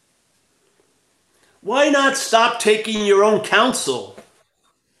 Why not stop taking your own counsel?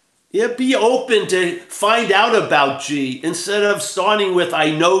 Yeah, be open to find out about G instead of starting with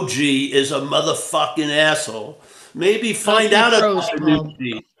I know G is a motherfucking asshole. Maybe find out about the new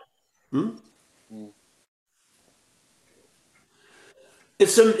G.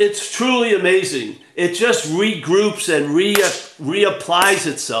 It's truly amazing. It just regroups and reapplies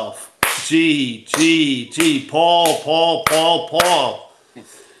itself. G, Paul.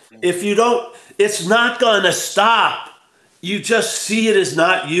 If you don't, it's not going to stop. You just see it as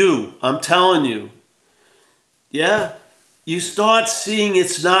not you. I'm telling you. Yeah? You start seeing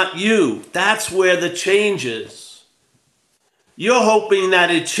it's not you. That's where the change is. You're hoping that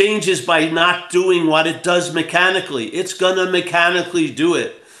it changes by not doing what it does mechanically. It's going to mechanically do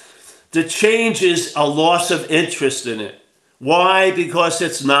it. The change is a loss of interest in it. Why? Because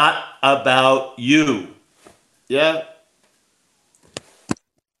it's not about you. Yeah?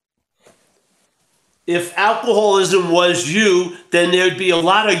 If alcoholism was you, then there'd be a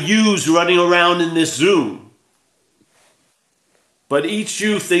lot of yous running around in this Zoom. But each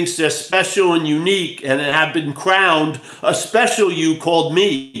you thinks they're special and unique and have been crowned a special you called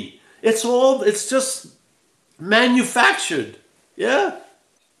me. It's just manufactured. Yeah.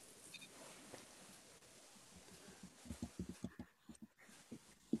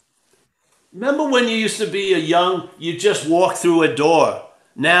 Remember when you used to be you just walk through a door.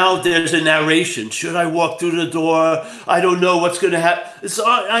 Now there's a narration. Should I walk through the door? I don't know what's going to happen. It's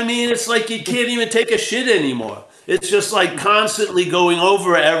like you can't even take a shit anymore. It's just like constantly going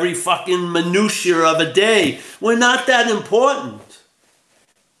over every fucking minutia of a day. We're not that important.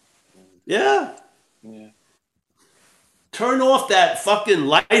 Yeah. Turn off that fucking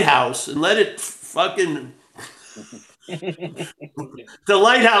lighthouse and let it fucking... The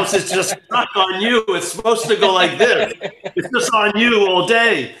lighthouse is just stuck on you. It's supposed to go like this. It's just on you all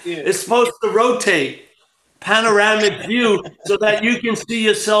day. It's supposed to rotate, panoramic view, so that you can see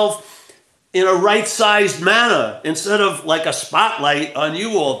yourself in a right-sized manner instead of like a spotlight on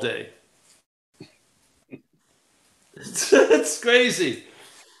you all day. It's crazy.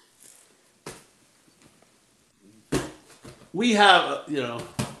 We have,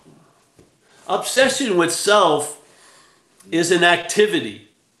 obsession with self is an activity.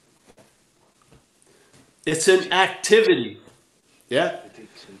 It's an activity. Yeah?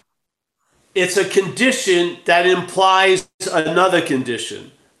 It's a condition that implies another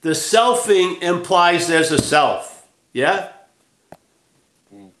condition. The selfing implies there's a self. Yeah?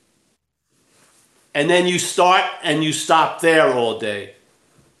 And then you start and you stop there all day.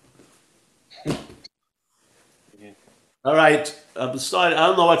 All right. I'm starting. I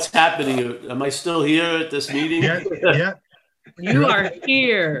don't know what's happening. Am I still here at this meeting? Yeah. You are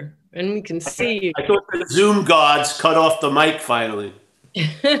here, and we can see you. I thought the Zoom gods cut off the mic finally.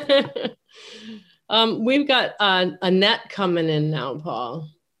 We've got Annette coming in now, Paul.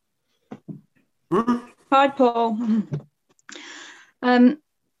 Hi, Paul.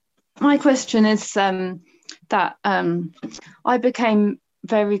 My question is that I became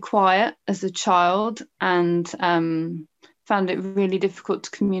very quiet as a child and found it really difficult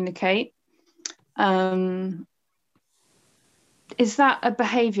to communicate. Is that a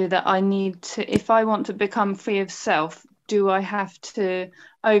behavior that I need to, if I want to become free of self, do I have to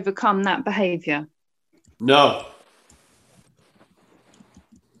overcome that behavior? No.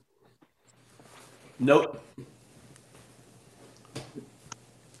 Nope.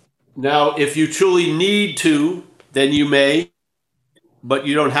 Now, if you truly need to, then you may, but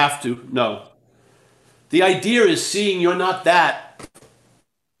you don't have to. No. The idea is seeing you're not that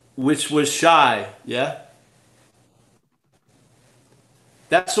which was shy. Yeah?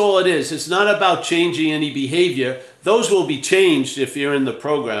 That's all it is. It's not about changing any behavior. Those will be changed if you're in the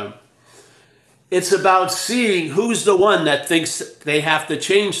program. It's about seeing who's the one that thinks they have to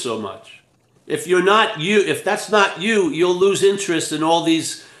change so much. If you're not you, if that's not you, you'll lose interest in all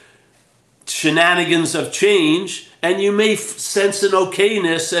these shenanigans of change, and you may sense an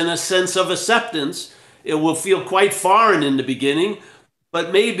okayness and a sense of acceptance. It will feel quite foreign in the beginning,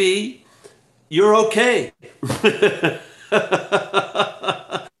 but maybe you're okay.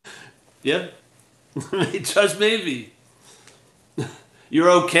 Yeah, just maybe. You're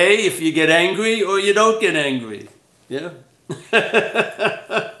okay if you get angry or you don't get angry. Yeah.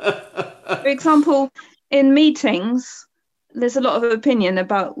 For example, in meetings, there's a lot of opinion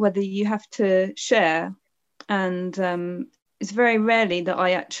about whether you have to share, and it's very rarely that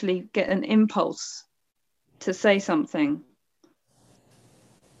I actually get an impulse to say something.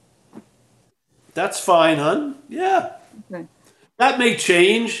 That's fine, hon. Yeah. Okay. That may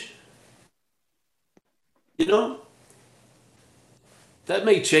change. That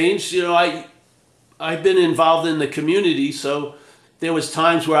may change. I've been involved in the community, so there was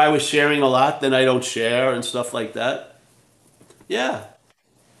times where I was sharing a lot, then I don't share and stuff like that. Yeah.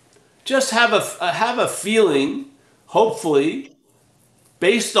 Just have a feeling, hopefully,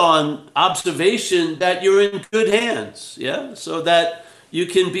 based on observation, that you're in good hands. Yeah. So that you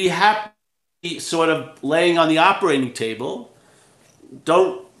can be happy sort of laying on the operating table.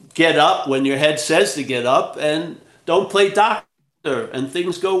 Don't get up when your head says to get up, and don't play doctor, and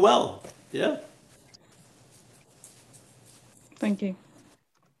things go well. Yeah. Thank you.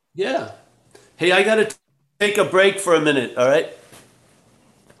 Yeah. Hey, I got to take a break for a minute. All right.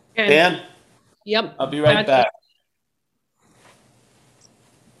 Okay. Dan? Yep. I'll be right back.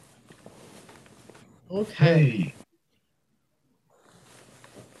 Okay. Hey.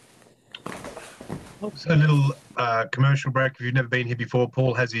 So a little commercial break. If you've never been here before,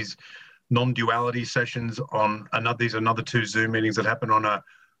 Paul has his non-duality sessions on these are another 2 Zoom meetings that happen on a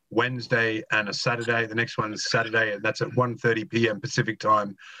Wednesday and a Saturday. The next one's Saturday, and that's at 1:30 p.m. Pacific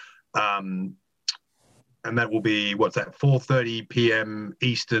time. And that will be, 4:30 p.m.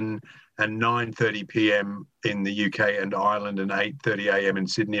 Eastern, and 9:30 p.m. in the UK and Ireland, and 8:30 a.m. in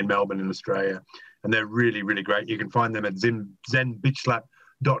Sydney and Melbourne in Australia. And they're really, really great. You can find them at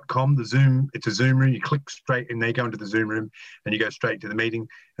zenbitchslap.com. The Zoom, it's a Zoom room. You click straight in, they go into the Zoom room and you go straight to the meeting.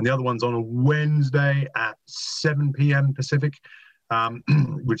 And the other one's on a Wednesday at 7 p.m. Pacific,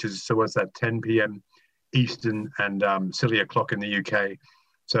 which is, so what's that, 10 p.m. Eastern and silly o'clock in the UK.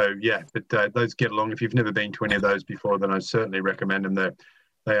 So yeah, but those get along. If you've never been to any of those before, then I certainly recommend them.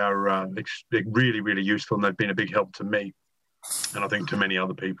 They are really, really useful, and they've been a big help to me, and I think to many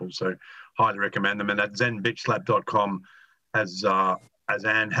other people. So highly recommend them. And at zenbitchslap.com, as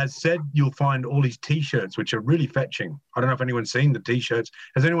Anne has said, you'll find all these T-shirts, which are really fetching. I don't know if anyone's seen the T-shirts.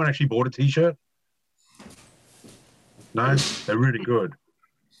 Has anyone actually bought a T-shirt? No? They're really good.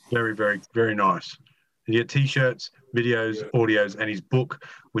 Very, very, very nice. You get T-shirts, videos, audios, and his book,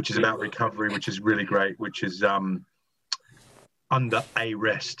 which is about recovery, which is really great, which is Under a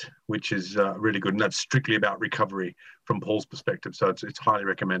Rest, which is really good. And that's strictly about recovery from Paul's perspective. So it's highly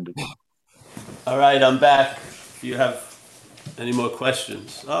recommended. All right, I'm back. Do you have any more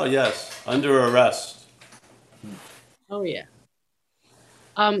questions? Oh, yes. Under Arrest. Oh, yeah.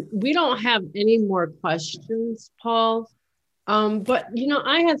 We don't have any more questions, Paul. But, you know,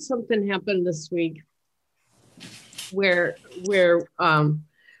 I had something happen this week where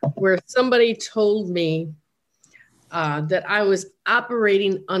somebody told me that I was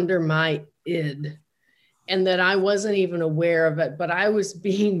operating under my id and that I wasn't even aware of it, but I was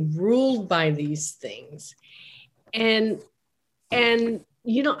being ruled by these things. And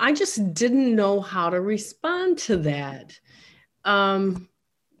you know, I just didn't know how to respond to that.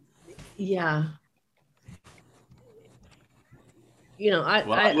 Yeah. You know,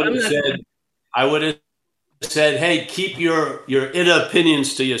 I would have said, hey, keep your inner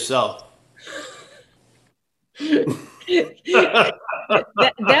opinions to yourself. That's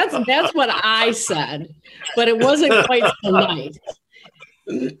what I said, but it wasn't quite so nice.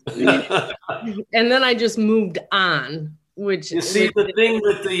 And then I just moved on. Which you see, the thing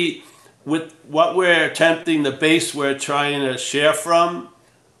with what we're attempting, the base we're trying to share from,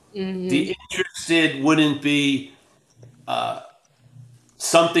 the interested wouldn't be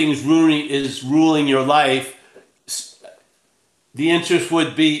something's ruling your life. The interest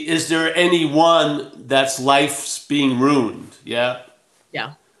would be, is there anyone that's life's being ruined? Yeah.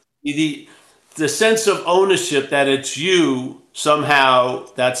 Yeah. The sense of ownership that it's you somehow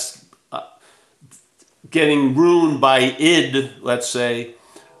that's getting ruined by id, let's say.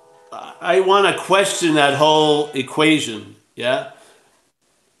 I want to question that whole equation. Yeah.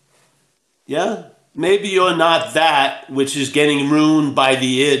 Yeah. Maybe you're not that which is getting ruined by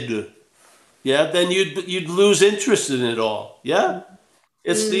the id. Yeah, then you'd lose interest in it all. Yeah,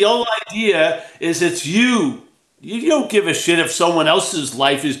 it's the whole idea is it's you. You don't give a shit if someone else's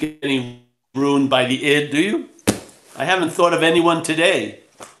life is getting ruined by the id, do you? I haven't thought of anyone today.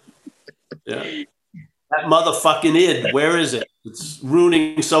 Yeah, that motherfucking id. Where is it? It's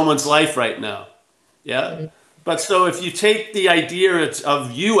ruining someone's life right now. Yeah, but so if you take the idea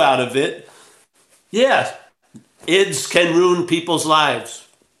of you out of it, yeah, ids can ruin people's lives.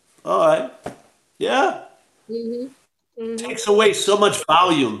 All right. Yeah. Takes away so much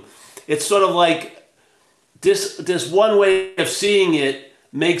volume. It's sort of like this one way of seeing it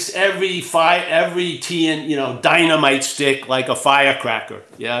makes every dynamite stick like a firecracker.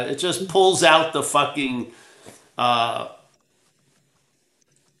 Yeah. It just pulls out the fucking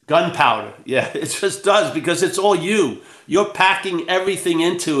gunpowder. Yeah. It just does because it's all you. You're packing everything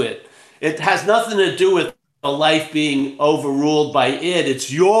into it. It has nothing to do with a life being overruled by id.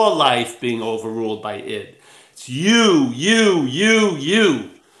 It's your life being overruled by id. It's you.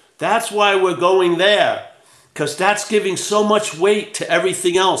 That's why we're going there, because that's giving so much weight to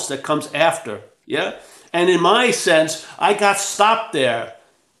everything else that comes after. Yeah. And in my sense, I got stopped there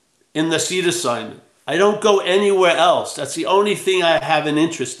in the seed assignment. I don't go anywhere else. That's the only thing I have an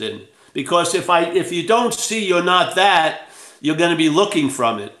interest in. Because if you don't see you're not that, you're going to be looking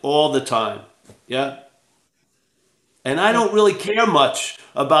from it all the time. Yeah. And I don't really care much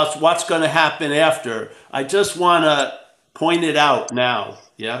about what's going to happen after. I just want to point it out now.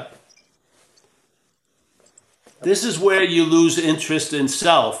 Yeah. This is where you lose interest in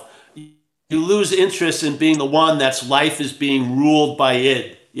self. You lose interest in being the one that's life is being ruled by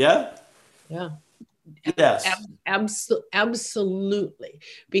id. Yeah. Yeah. Yes. Absolutely.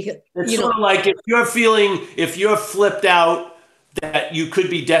 Because it's sort of like if you're flipped out that you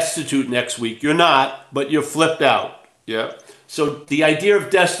could be destitute next week. You're not, but you're flipped out. Yeah. So the idea of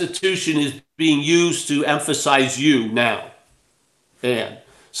destitution is being used to emphasize you now. And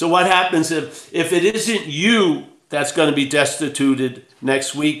so what happens if it isn't you that's going to be destituted,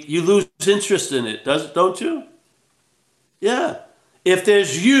 next week, you lose interest in it, don't you? Yeah. If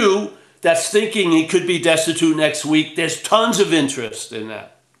there's you that's thinking he could be destitute next week, there's tons of interest in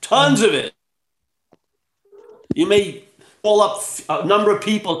that. Tons of it. You may call up a number of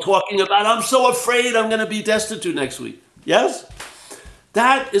people talking about, I'm so afraid I'm going to be destitute next week. Yes?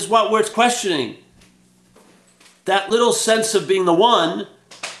 That is what we're questioning. That little sense of being the one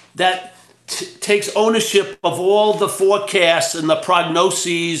that takes ownership of all the forecasts and the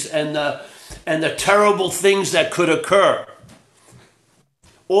prognoses and the terrible things that could occur.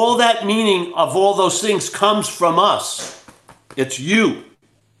 All that meaning of all those things comes from us. It's you.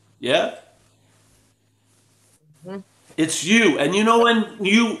 Yeah? It's you. And you know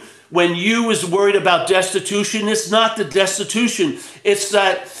when you is worried about destitution, it's not the destitution. It's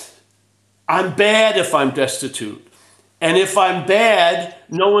that I'm bad if I'm destitute. And if I'm bad,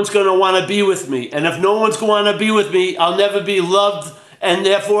 no one's going to want to be with me. And if no one's going to want to be with me, I'll never be loved, and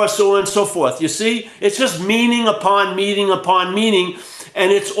therefore so on and so forth. You see? It's just meaning upon meaning upon meaning.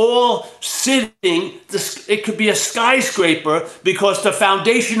 And it's all sitting, it could be a skyscraper because the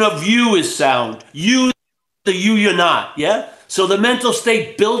foundation of you is sound. You, the you you're not, yeah? So the mental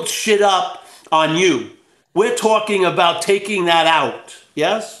state builds shit up on you. We're talking about taking that out,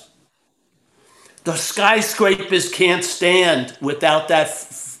 yes? The skyscrapers can't stand without that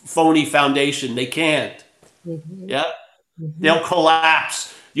phony foundation. They can't, yeah? They'll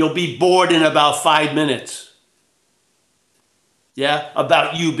collapse. You'll be bored in about 5 minutes. Yeah,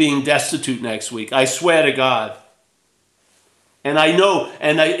 about you being destitute next week. I swear to God. And I know,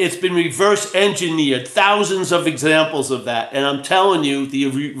 it's been reverse engineered, thousands of examples of that. And I'm telling you, the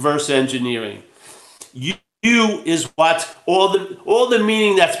reverse engineering. You is what, all the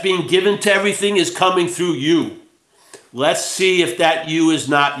meaning that's being given to everything is coming through you. Let's see if that you is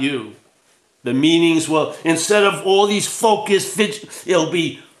not you. The meanings will, instead of all these focused, it'll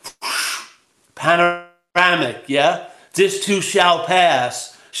be panoramic, yeah? This too shall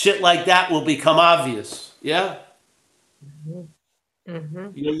pass. Shit like that will become obvious. Yeah?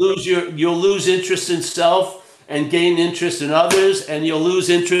 You'll lose interest in self and gain interest in others, and you'll lose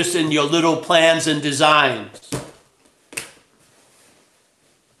interest in your little plans and designs.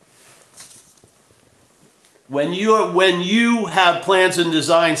 When you have plans and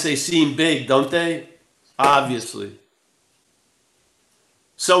designs, they seem big, don't they? Obviously.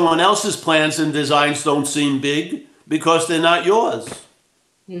 Someone else's plans and designs don't seem big, because they're not yours.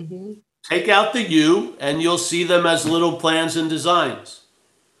 Take out the you, and you'll see them as little plans and designs.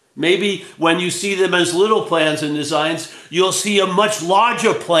 Maybe when you see them as little plans and designs, you'll see a much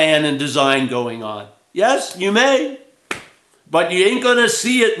larger plan and design going on. Yes, you may. But you ain't going to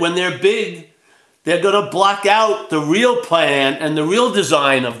see it when they're big. They're going to block out the real plan and the real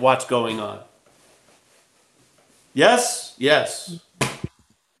design of what's going on. Yes? Yes.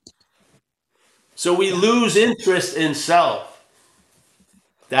 So we lose interest in self.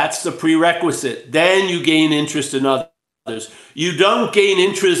 That's the prerequisite. Then you gain interest in others. You don't gain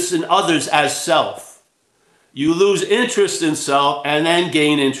interest in others as self. You lose interest in self and then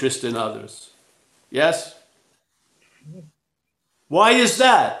gain interest in others. Yes? Why is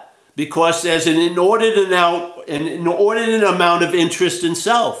that? Because there's an inordinate amount of interest in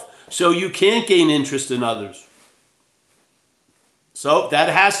self. So you can't gain interest in others. So that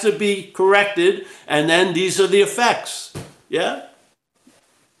has to be corrected, and then these are the effects. Yeah?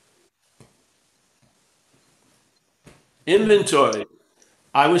 Inventory.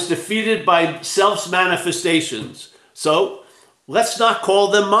 I was defeated by self's manifestations. So let's not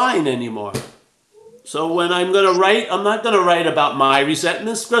call them mine anymore. So when I'm going to write, I'm not going to write about my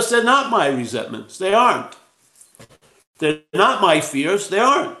resentments because they're not my resentments. They aren't. They're not my fears. They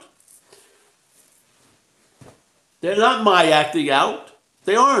aren't. They're not my acting out.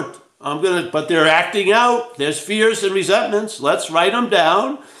 They aren't. But they're acting out. There's fears and resentments. Let's write them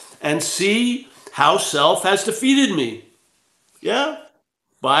down and see how self has defeated me. Yeah?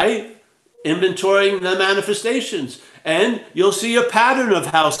 By inventorying the manifestations. And you'll see a pattern of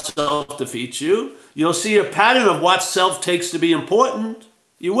how self defeats you. You'll see a pattern of what self takes to be important.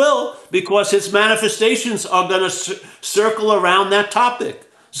 You will, because its manifestations are going to circle around that topic.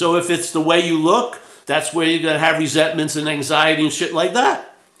 So if it's the way you look, that's where you're going to have resentments and anxiety and shit like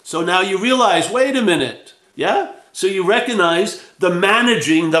that. So now you realize, wait a minute, yeah? So you recognize the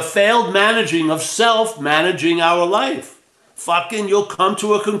failed managing of self managing our life. Fucking, you'll come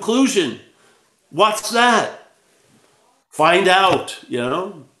to a conclusion. What's that? Find out, you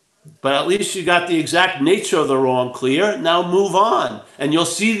know? But at least you got the exact nature of the wrong clear. Now move on. And you'll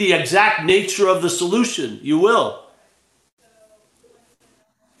see the exact nature of the solution. You will.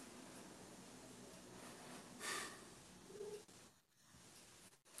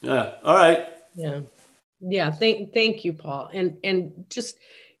 Yeah. All right. Yeah. Yeah. Thank you, Paul. And just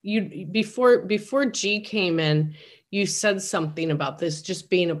you before G came in, you said something about this just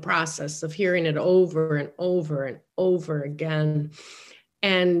being a process of hearing it over and over and over again.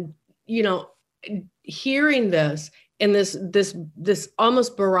 And, you know, hearing this and this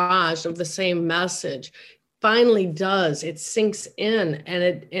almost barrage of the same message finally does, it sinks in, and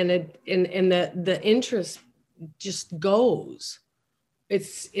the interest just goes.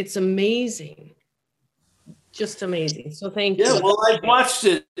 It's amazing. Just amazing. So thank you. Yeah, well, I've watched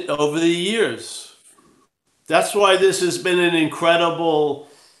it over the years. That's why this has been an incredible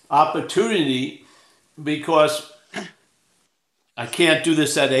opportunity, because I can't do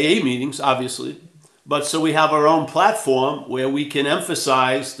this at AA meetings, obviously. But so we have our own platform where we can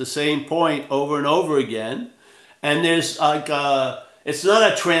emphasize the same point over and over again. And there's like, it's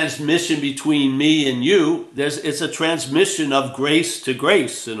not a transmission between me and you. It's a transmission of grace to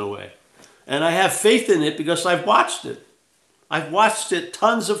grace in a way. And I have faith in it because I've watched it. I've watched it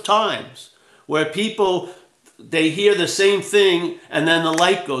tons of times where people, they hear the same thing and then the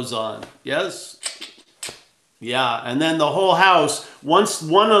light goes on. Yes? Yeah. And then the whole house, once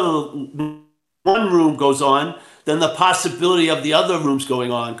one room goes on, then the possibility of the other rooms go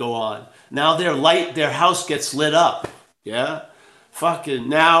on. Now their house gets lit up. Yeah. Fucking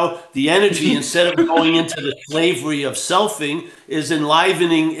now the energy, instead of going into the slavery of selfing, is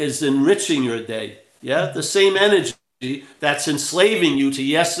enriching your day. Yeah. The same energy that's enslaving you to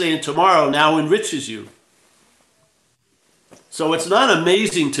yesterday and tomorrow now enriches you. So it's not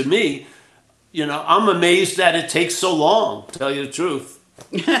amazing to me. You know, I'm amazed that it takes so long, to tell you the truth.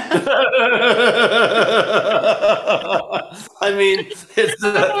 I mean, it's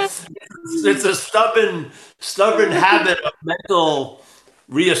a stubborn habit of mental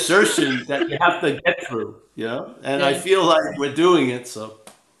reassertion that you have to get through, you know? And I feel like we're doing it, so.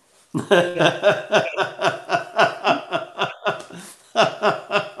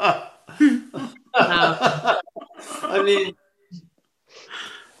 I mean,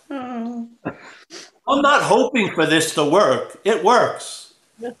 I'm not hoping for this to work. It works.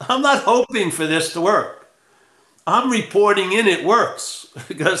 I'm not hoping for this to work. I'm reporting in it works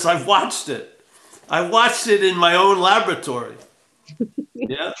because I've watched it. I watched it in my own laboratory.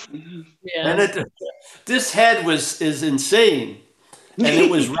 Yeah. And this head is insane. And it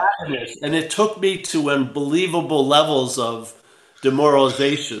was ravenous. And it took me to unbelievable levels of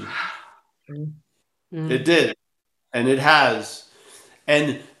demoralization. It did. And it has.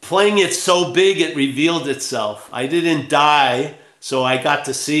 And playing it so big, it revealed itself. I didn't die, so I got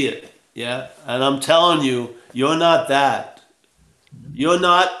to see it. Yeah. And I'm telling you, you're not that. You're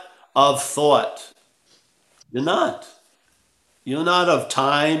not of thought. You're not. You're not of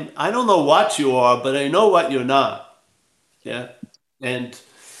time. I don't know what you are, but I know what you're not. Yeah. And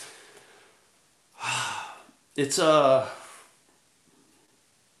it's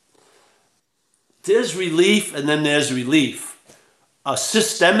there's relief and then there's relief. A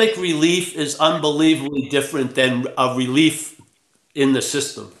systemic relief is unbelievably different than a relief in the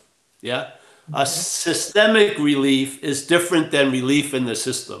system. Yeah. A systemic relief is different than relief in the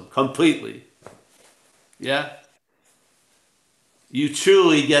system, completely. Yeah. You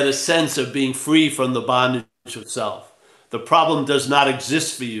truly get a sense of being free from the bondage of self. The problem does not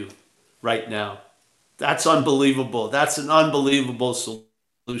exist for you right now. That's unbelievable. That's an unbelievable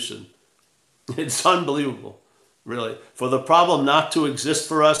solution. It's unbelievable, really. For the problem not to exist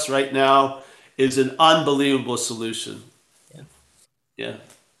for us right now is an unbelievable solution. Yeah.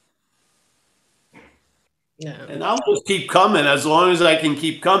 Yeah. And I'll just keep coming as long as I can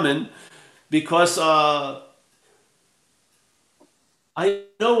keep coming, because I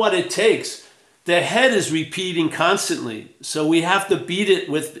know what it takes. The head is repeating constantly, so we have to beat it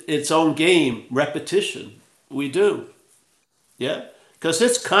with its own game, repetition. We do. Yeah. Because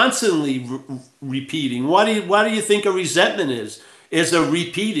it's constantly repeating. What do you think a resentment is? It's a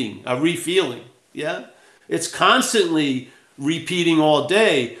repeating, a refeeling. Yeah. It's constantly repeating all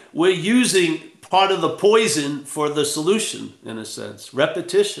day. We're using part of the poison for the solution, in a sense.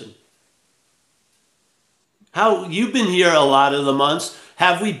 Repetition. How you've been here a lot of the months.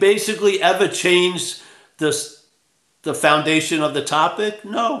 Have we basically ever changed the foundation of the topic?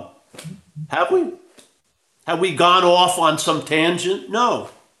 No. Have we? Have we gone off on some tangent? No,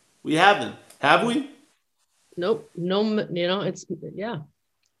 we haven't. Have we? Nope. No, you know, it's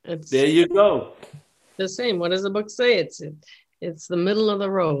there you go. The same. What does the book say? It's the middle of the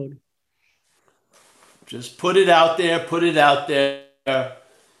road. Just put it out there,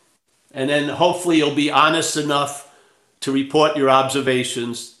 and then hopefully you'll be honest enough to report your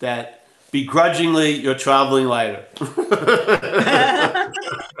observations that begrudgingly you're traveling lighter.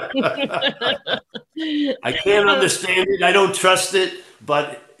 I can't understand it. I don't trust it,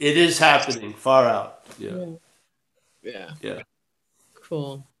 but it is happening far out. Yeah. Yeah. Yeah.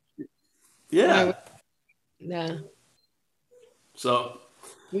 Cool. Yeah. Yeah. So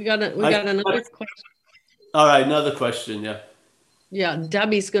We got another question. all right, another question. Yeah. Yeah,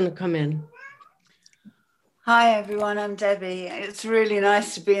 Debbie's going to come in. Hi, everyone. I'm Debbie. It's really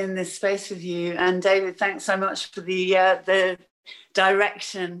nice to be in this space with you. And David, thanks so much for the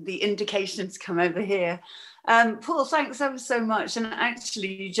direction, the indication to come over here. Paul, thanks ever so much. And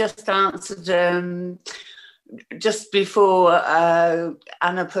actually, you just answered just before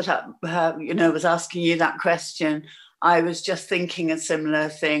Anna put up her, was asking you that question. I was just thinking a similar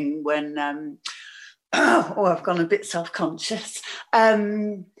thing when, I've gone a bit self-conscious.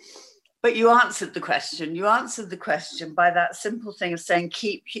 But you answered the question. You answered the question by that simple thing of saying,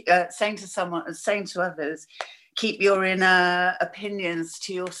 saying to others, keep your inner opinions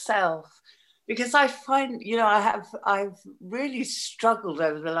to yourself. Because I find, I've really struggled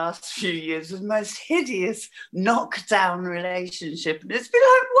over the last few years with the most hideous knockdown relationship. And it's been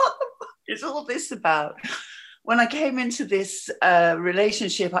like, what the fuck is all this about? When I came into this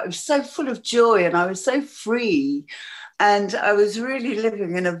relationship, I was so full of joy and I was so free. And I was really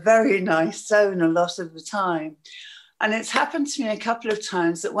living in a very nice zone a lot of the time. And it's happened to me a couple of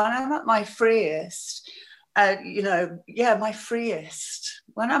times that when I'm at my freest, my freest,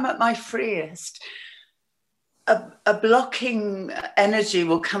 when I'm at my freest, a blocking energy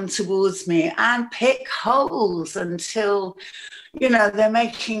will come towards me and pick holes until, they're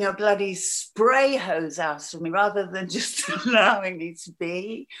making a bloody spray hose out of me rather than just allowing me to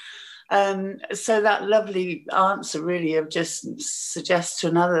be. So that lovely answer really of just suggest to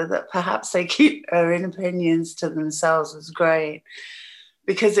another that perhaps they keep their own opinions to themselves was great,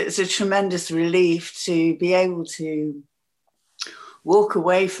 because it's a tremendous relief to be able to walk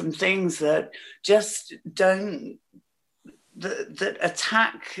away from things that just don't, that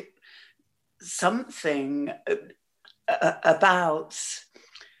attack something about,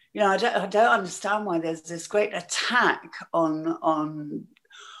 I don't understand why there's this great attack on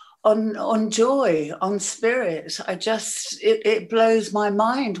joy, on spirit. It blows my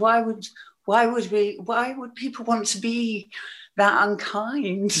mind. Why would people want to be that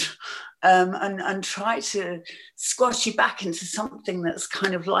unkind and try to squash you back into something that's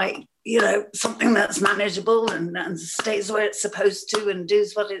kind of like, something that's manageable and stays where it's supposed to and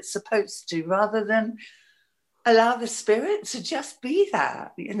does what it's supposed to, rather than allow the spirit to just be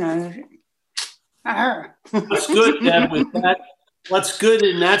that, What's good, Deb, with that? What's good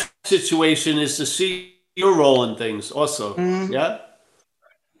in that situation is to see your role in things also. Yeah.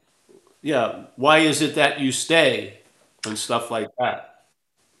 Yeah. Why is it that you stay and stuff like that?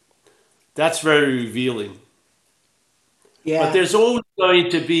 That's very revealing. Yeah. But there's always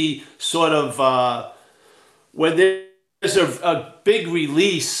going to be sort of, when there's a big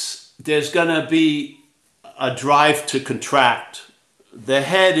release, there's going to be a drive to contract. The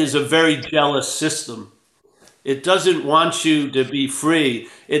head is a very jealous system. It doesn't want you to be free.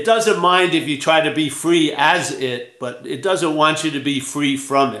 It doesn't mind if you try to be free as it, but it doesn't want you to be free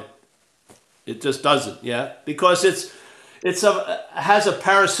from it. It just doesn't, yeah? Because it has a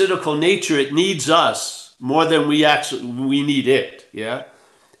parasitical nature. It needs us more than we need it, yeah?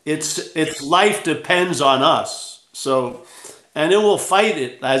 Its life depends on us. So, and it will fight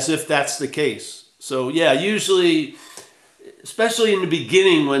it as if that's the case. So, yeah, usually, especially in the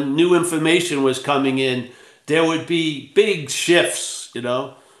beginning when new information was coming in, there would be big shifts,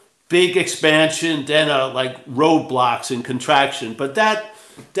 big expansion, then like roadblocks and contraction. But that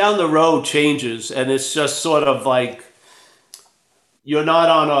down the road changes, and it's just sort of like you're not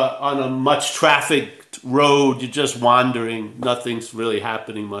on a much trafficked road. You're just wandering. Nothing's really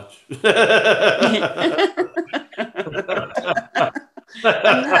happening much.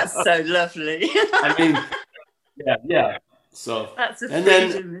 And that's so lovely. I mean, yeah. So that's a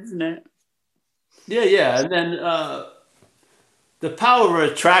freedom, isn't it? Yeah. And then the power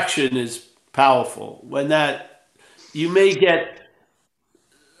of attraction is powerful. When that, you may get,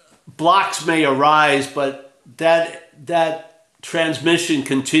 blocks may arise, but that transmission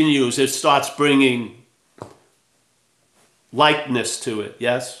continues. It starts bringing lightness to it,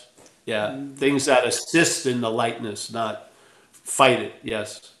 yes? Yeah, things that assist in the lightness, not fight it,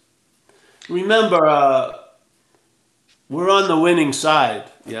 yes. Remember, we're on the winning side,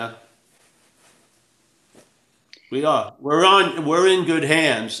 yeah? We are. We're in good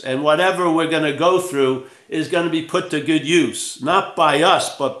hands, and whatever we're going to go through is going to be put to good use, not by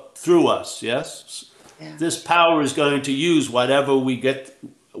us, but through us. Yes, yeah. This power is going to use whatever we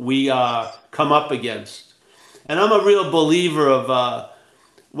come up against, and I'm a real believer of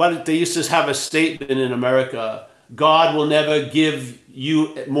what they used to have a statement in America: God will never give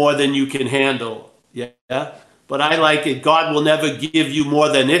you more than you can handle. Yeah, but I like it. God will never give you more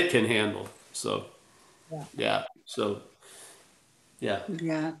than it can handle. So, yeah. So, yeah.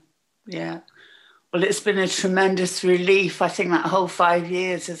 Yeah. Yeah. Well, it's been a tremendous relief. I think that whole 5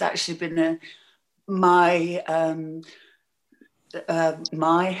 years has actually been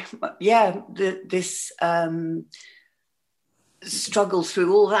this struggle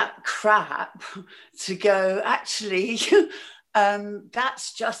through all that crap to go, actually,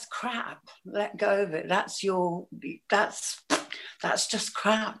 that's just crap. Let go of it. That's just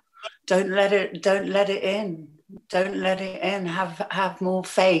crap. Don't let it in. Don't let it in. Have more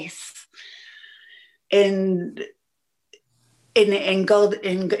faith in God,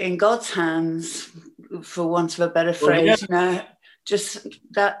 in God's hands, for want of a better phrase. You know, just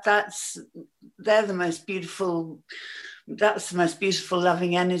they're the most beautiful. That's the most beautiful,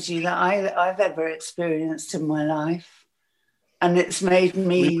 loving energy that I've ever experienced in my life, and it's made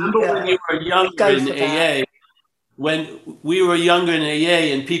me. Remember when you were younger in AA? When we were younger in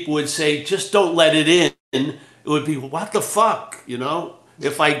AA, and people would say, "Just don't let it in." It would be, "What the fuck?" You know.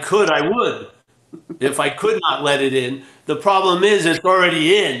 If I could, I would. If I could not let it in, the problem is it's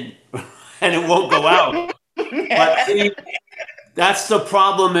already in, and it won't go out. But see, that's the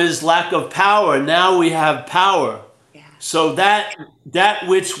problem, is lack of power. Now we have power. So that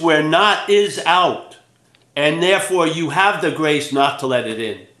which we're not is out, and therefore you have the grace not to let it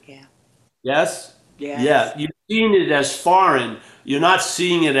in. Yeah. Yes? Yes. Yeah. You've seen it as foreign. You're not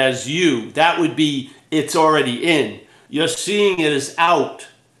seeing it as you. That would be, it's already in. You're seeing it as out,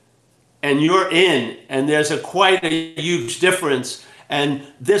 and you're in, and there's quite a huge difference. And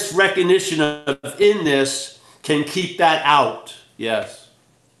this recognition of inness can keep that out. Yes.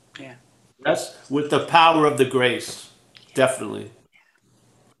 Yeah. Yes, with the power of the grace. Definitely.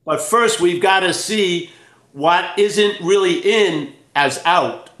 But first, we've got to see what isn't really in as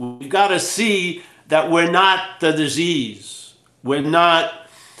out. We've got to see that we're not the disease. We're not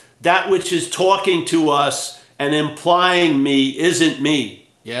that which is talking to us and implying me isn't me.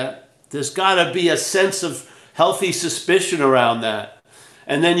 Yeah. There's got to be a sense of healthy suspicion around that.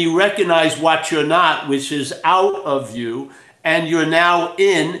 And then you recognize what you're not, which is out of you, and you're now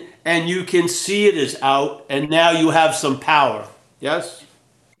in, and you can see it as out, and now you have some power. Yes?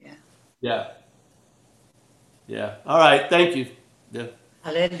 Yeah. Yeah. Yeah. All right. Thank you. Yeah.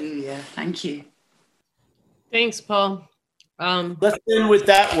 Hallelujah. Thank you. Thanks, Paul. Let's end with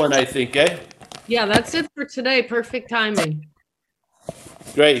that one, I think, eh? Yeah, that's it for today. Perfect timing.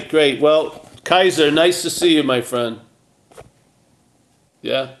 Great, great. Well, Kaiser, nice to see you, my friend.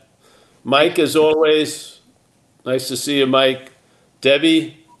 Yeah. Mike, as always, nice to see you, Mike.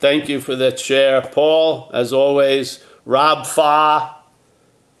 Debbie, thank you for that share. Paul, as always. Rob Fa,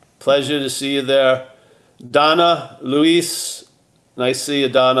 pleasure to see you there. Donna, Luis, nice to see you,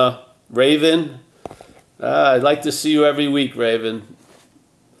 Donna. Raven, I'd like to see you every week, Raven.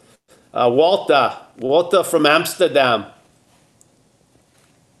 Walter from Amsterdam.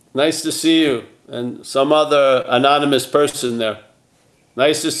 Nice to see you. And some other anonymous person there.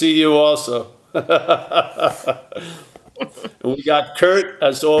 Nice to see you also. And we got Kurt,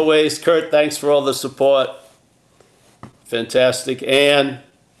 as always. Kurt, thanks for all the support. Fantastic. Anne,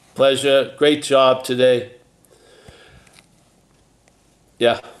 pleasure. Great job today.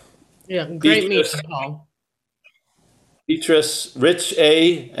 Yeah. Yeah, great meeting, Paul. Beatrice, Rich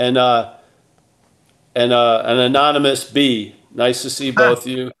A, and an anonymous B. Nice to see both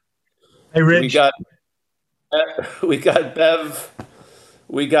of you. Hey, Rich. We got Bev.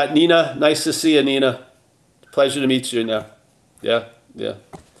 We got Nina. Nice to see you, Nina. Pleasure to meet you now. Yeah, yeah.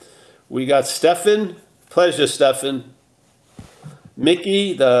 We got Stefan. Pleasure, Stefan.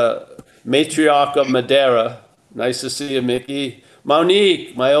 Mickey, the matriarch of Madeira. Nice to see you, Mickey.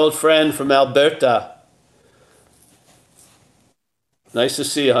 Monique, my old friend from Alberta. Nice to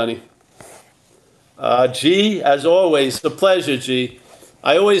see you, honey. G, as always, a pleasure, G.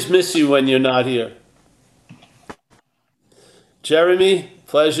 I always miss you when you're not here. Jeremy,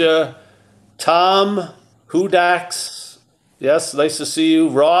 pleasure. Tom, Hudax, yes, nice to see you.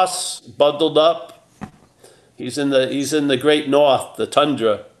 Ross, bundled up. He's in the great north, the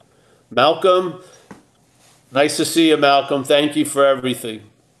tundra. Malcolm, nice to see you, Malcolm. Thank you for everything.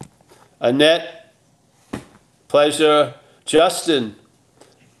 Annette, pleasure. Justin,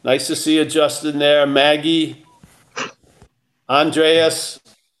 nice to see you, Justin, there. Maggie, Andreas,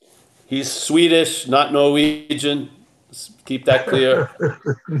 he's Swedish, not Norwegian. Let's keep that clear.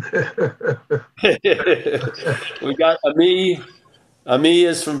 We got Ami. Ami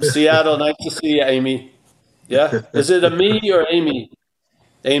is from Seattle. Nice to see you, Amy. Yeah? Is it Ami or Amy?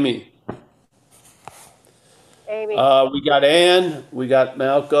 Amy. Amy. We got Ann, we got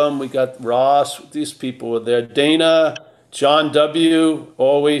Malcolm, we got Ross. These people were there. Dana, John W.,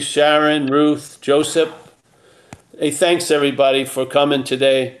 always Sharon, Ruth, Joseph. Hey, thanks everybody for coming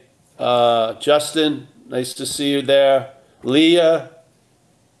today. Justin, nice to see you there. Leah,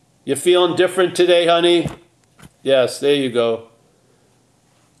 you feeling different today, honey? Yes, there you go.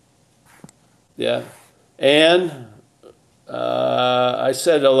 Yeah. Ann, I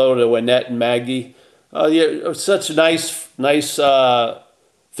said hello to Annette and Maggie. Oh, yeah, such nice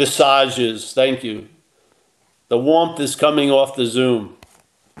visages. Thank you. The warmth is coming off the Zoom.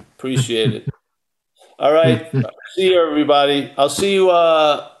 Appreciate it. All right. See you, everybody. I'll see you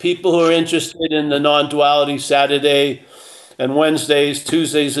people who are interested in the non-duality Saturday and Wednesdays,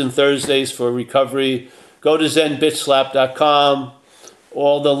 Tuesdays, and Thursdays for recovery. Go to zenbitslap.com.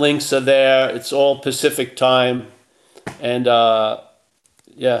 All the links are there. It's all Pacific time. And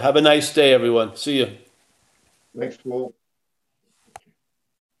yeah, have a nice day, everyone. See you. Thanks, Paul.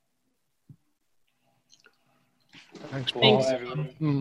 Thanks, Paul. Everyone.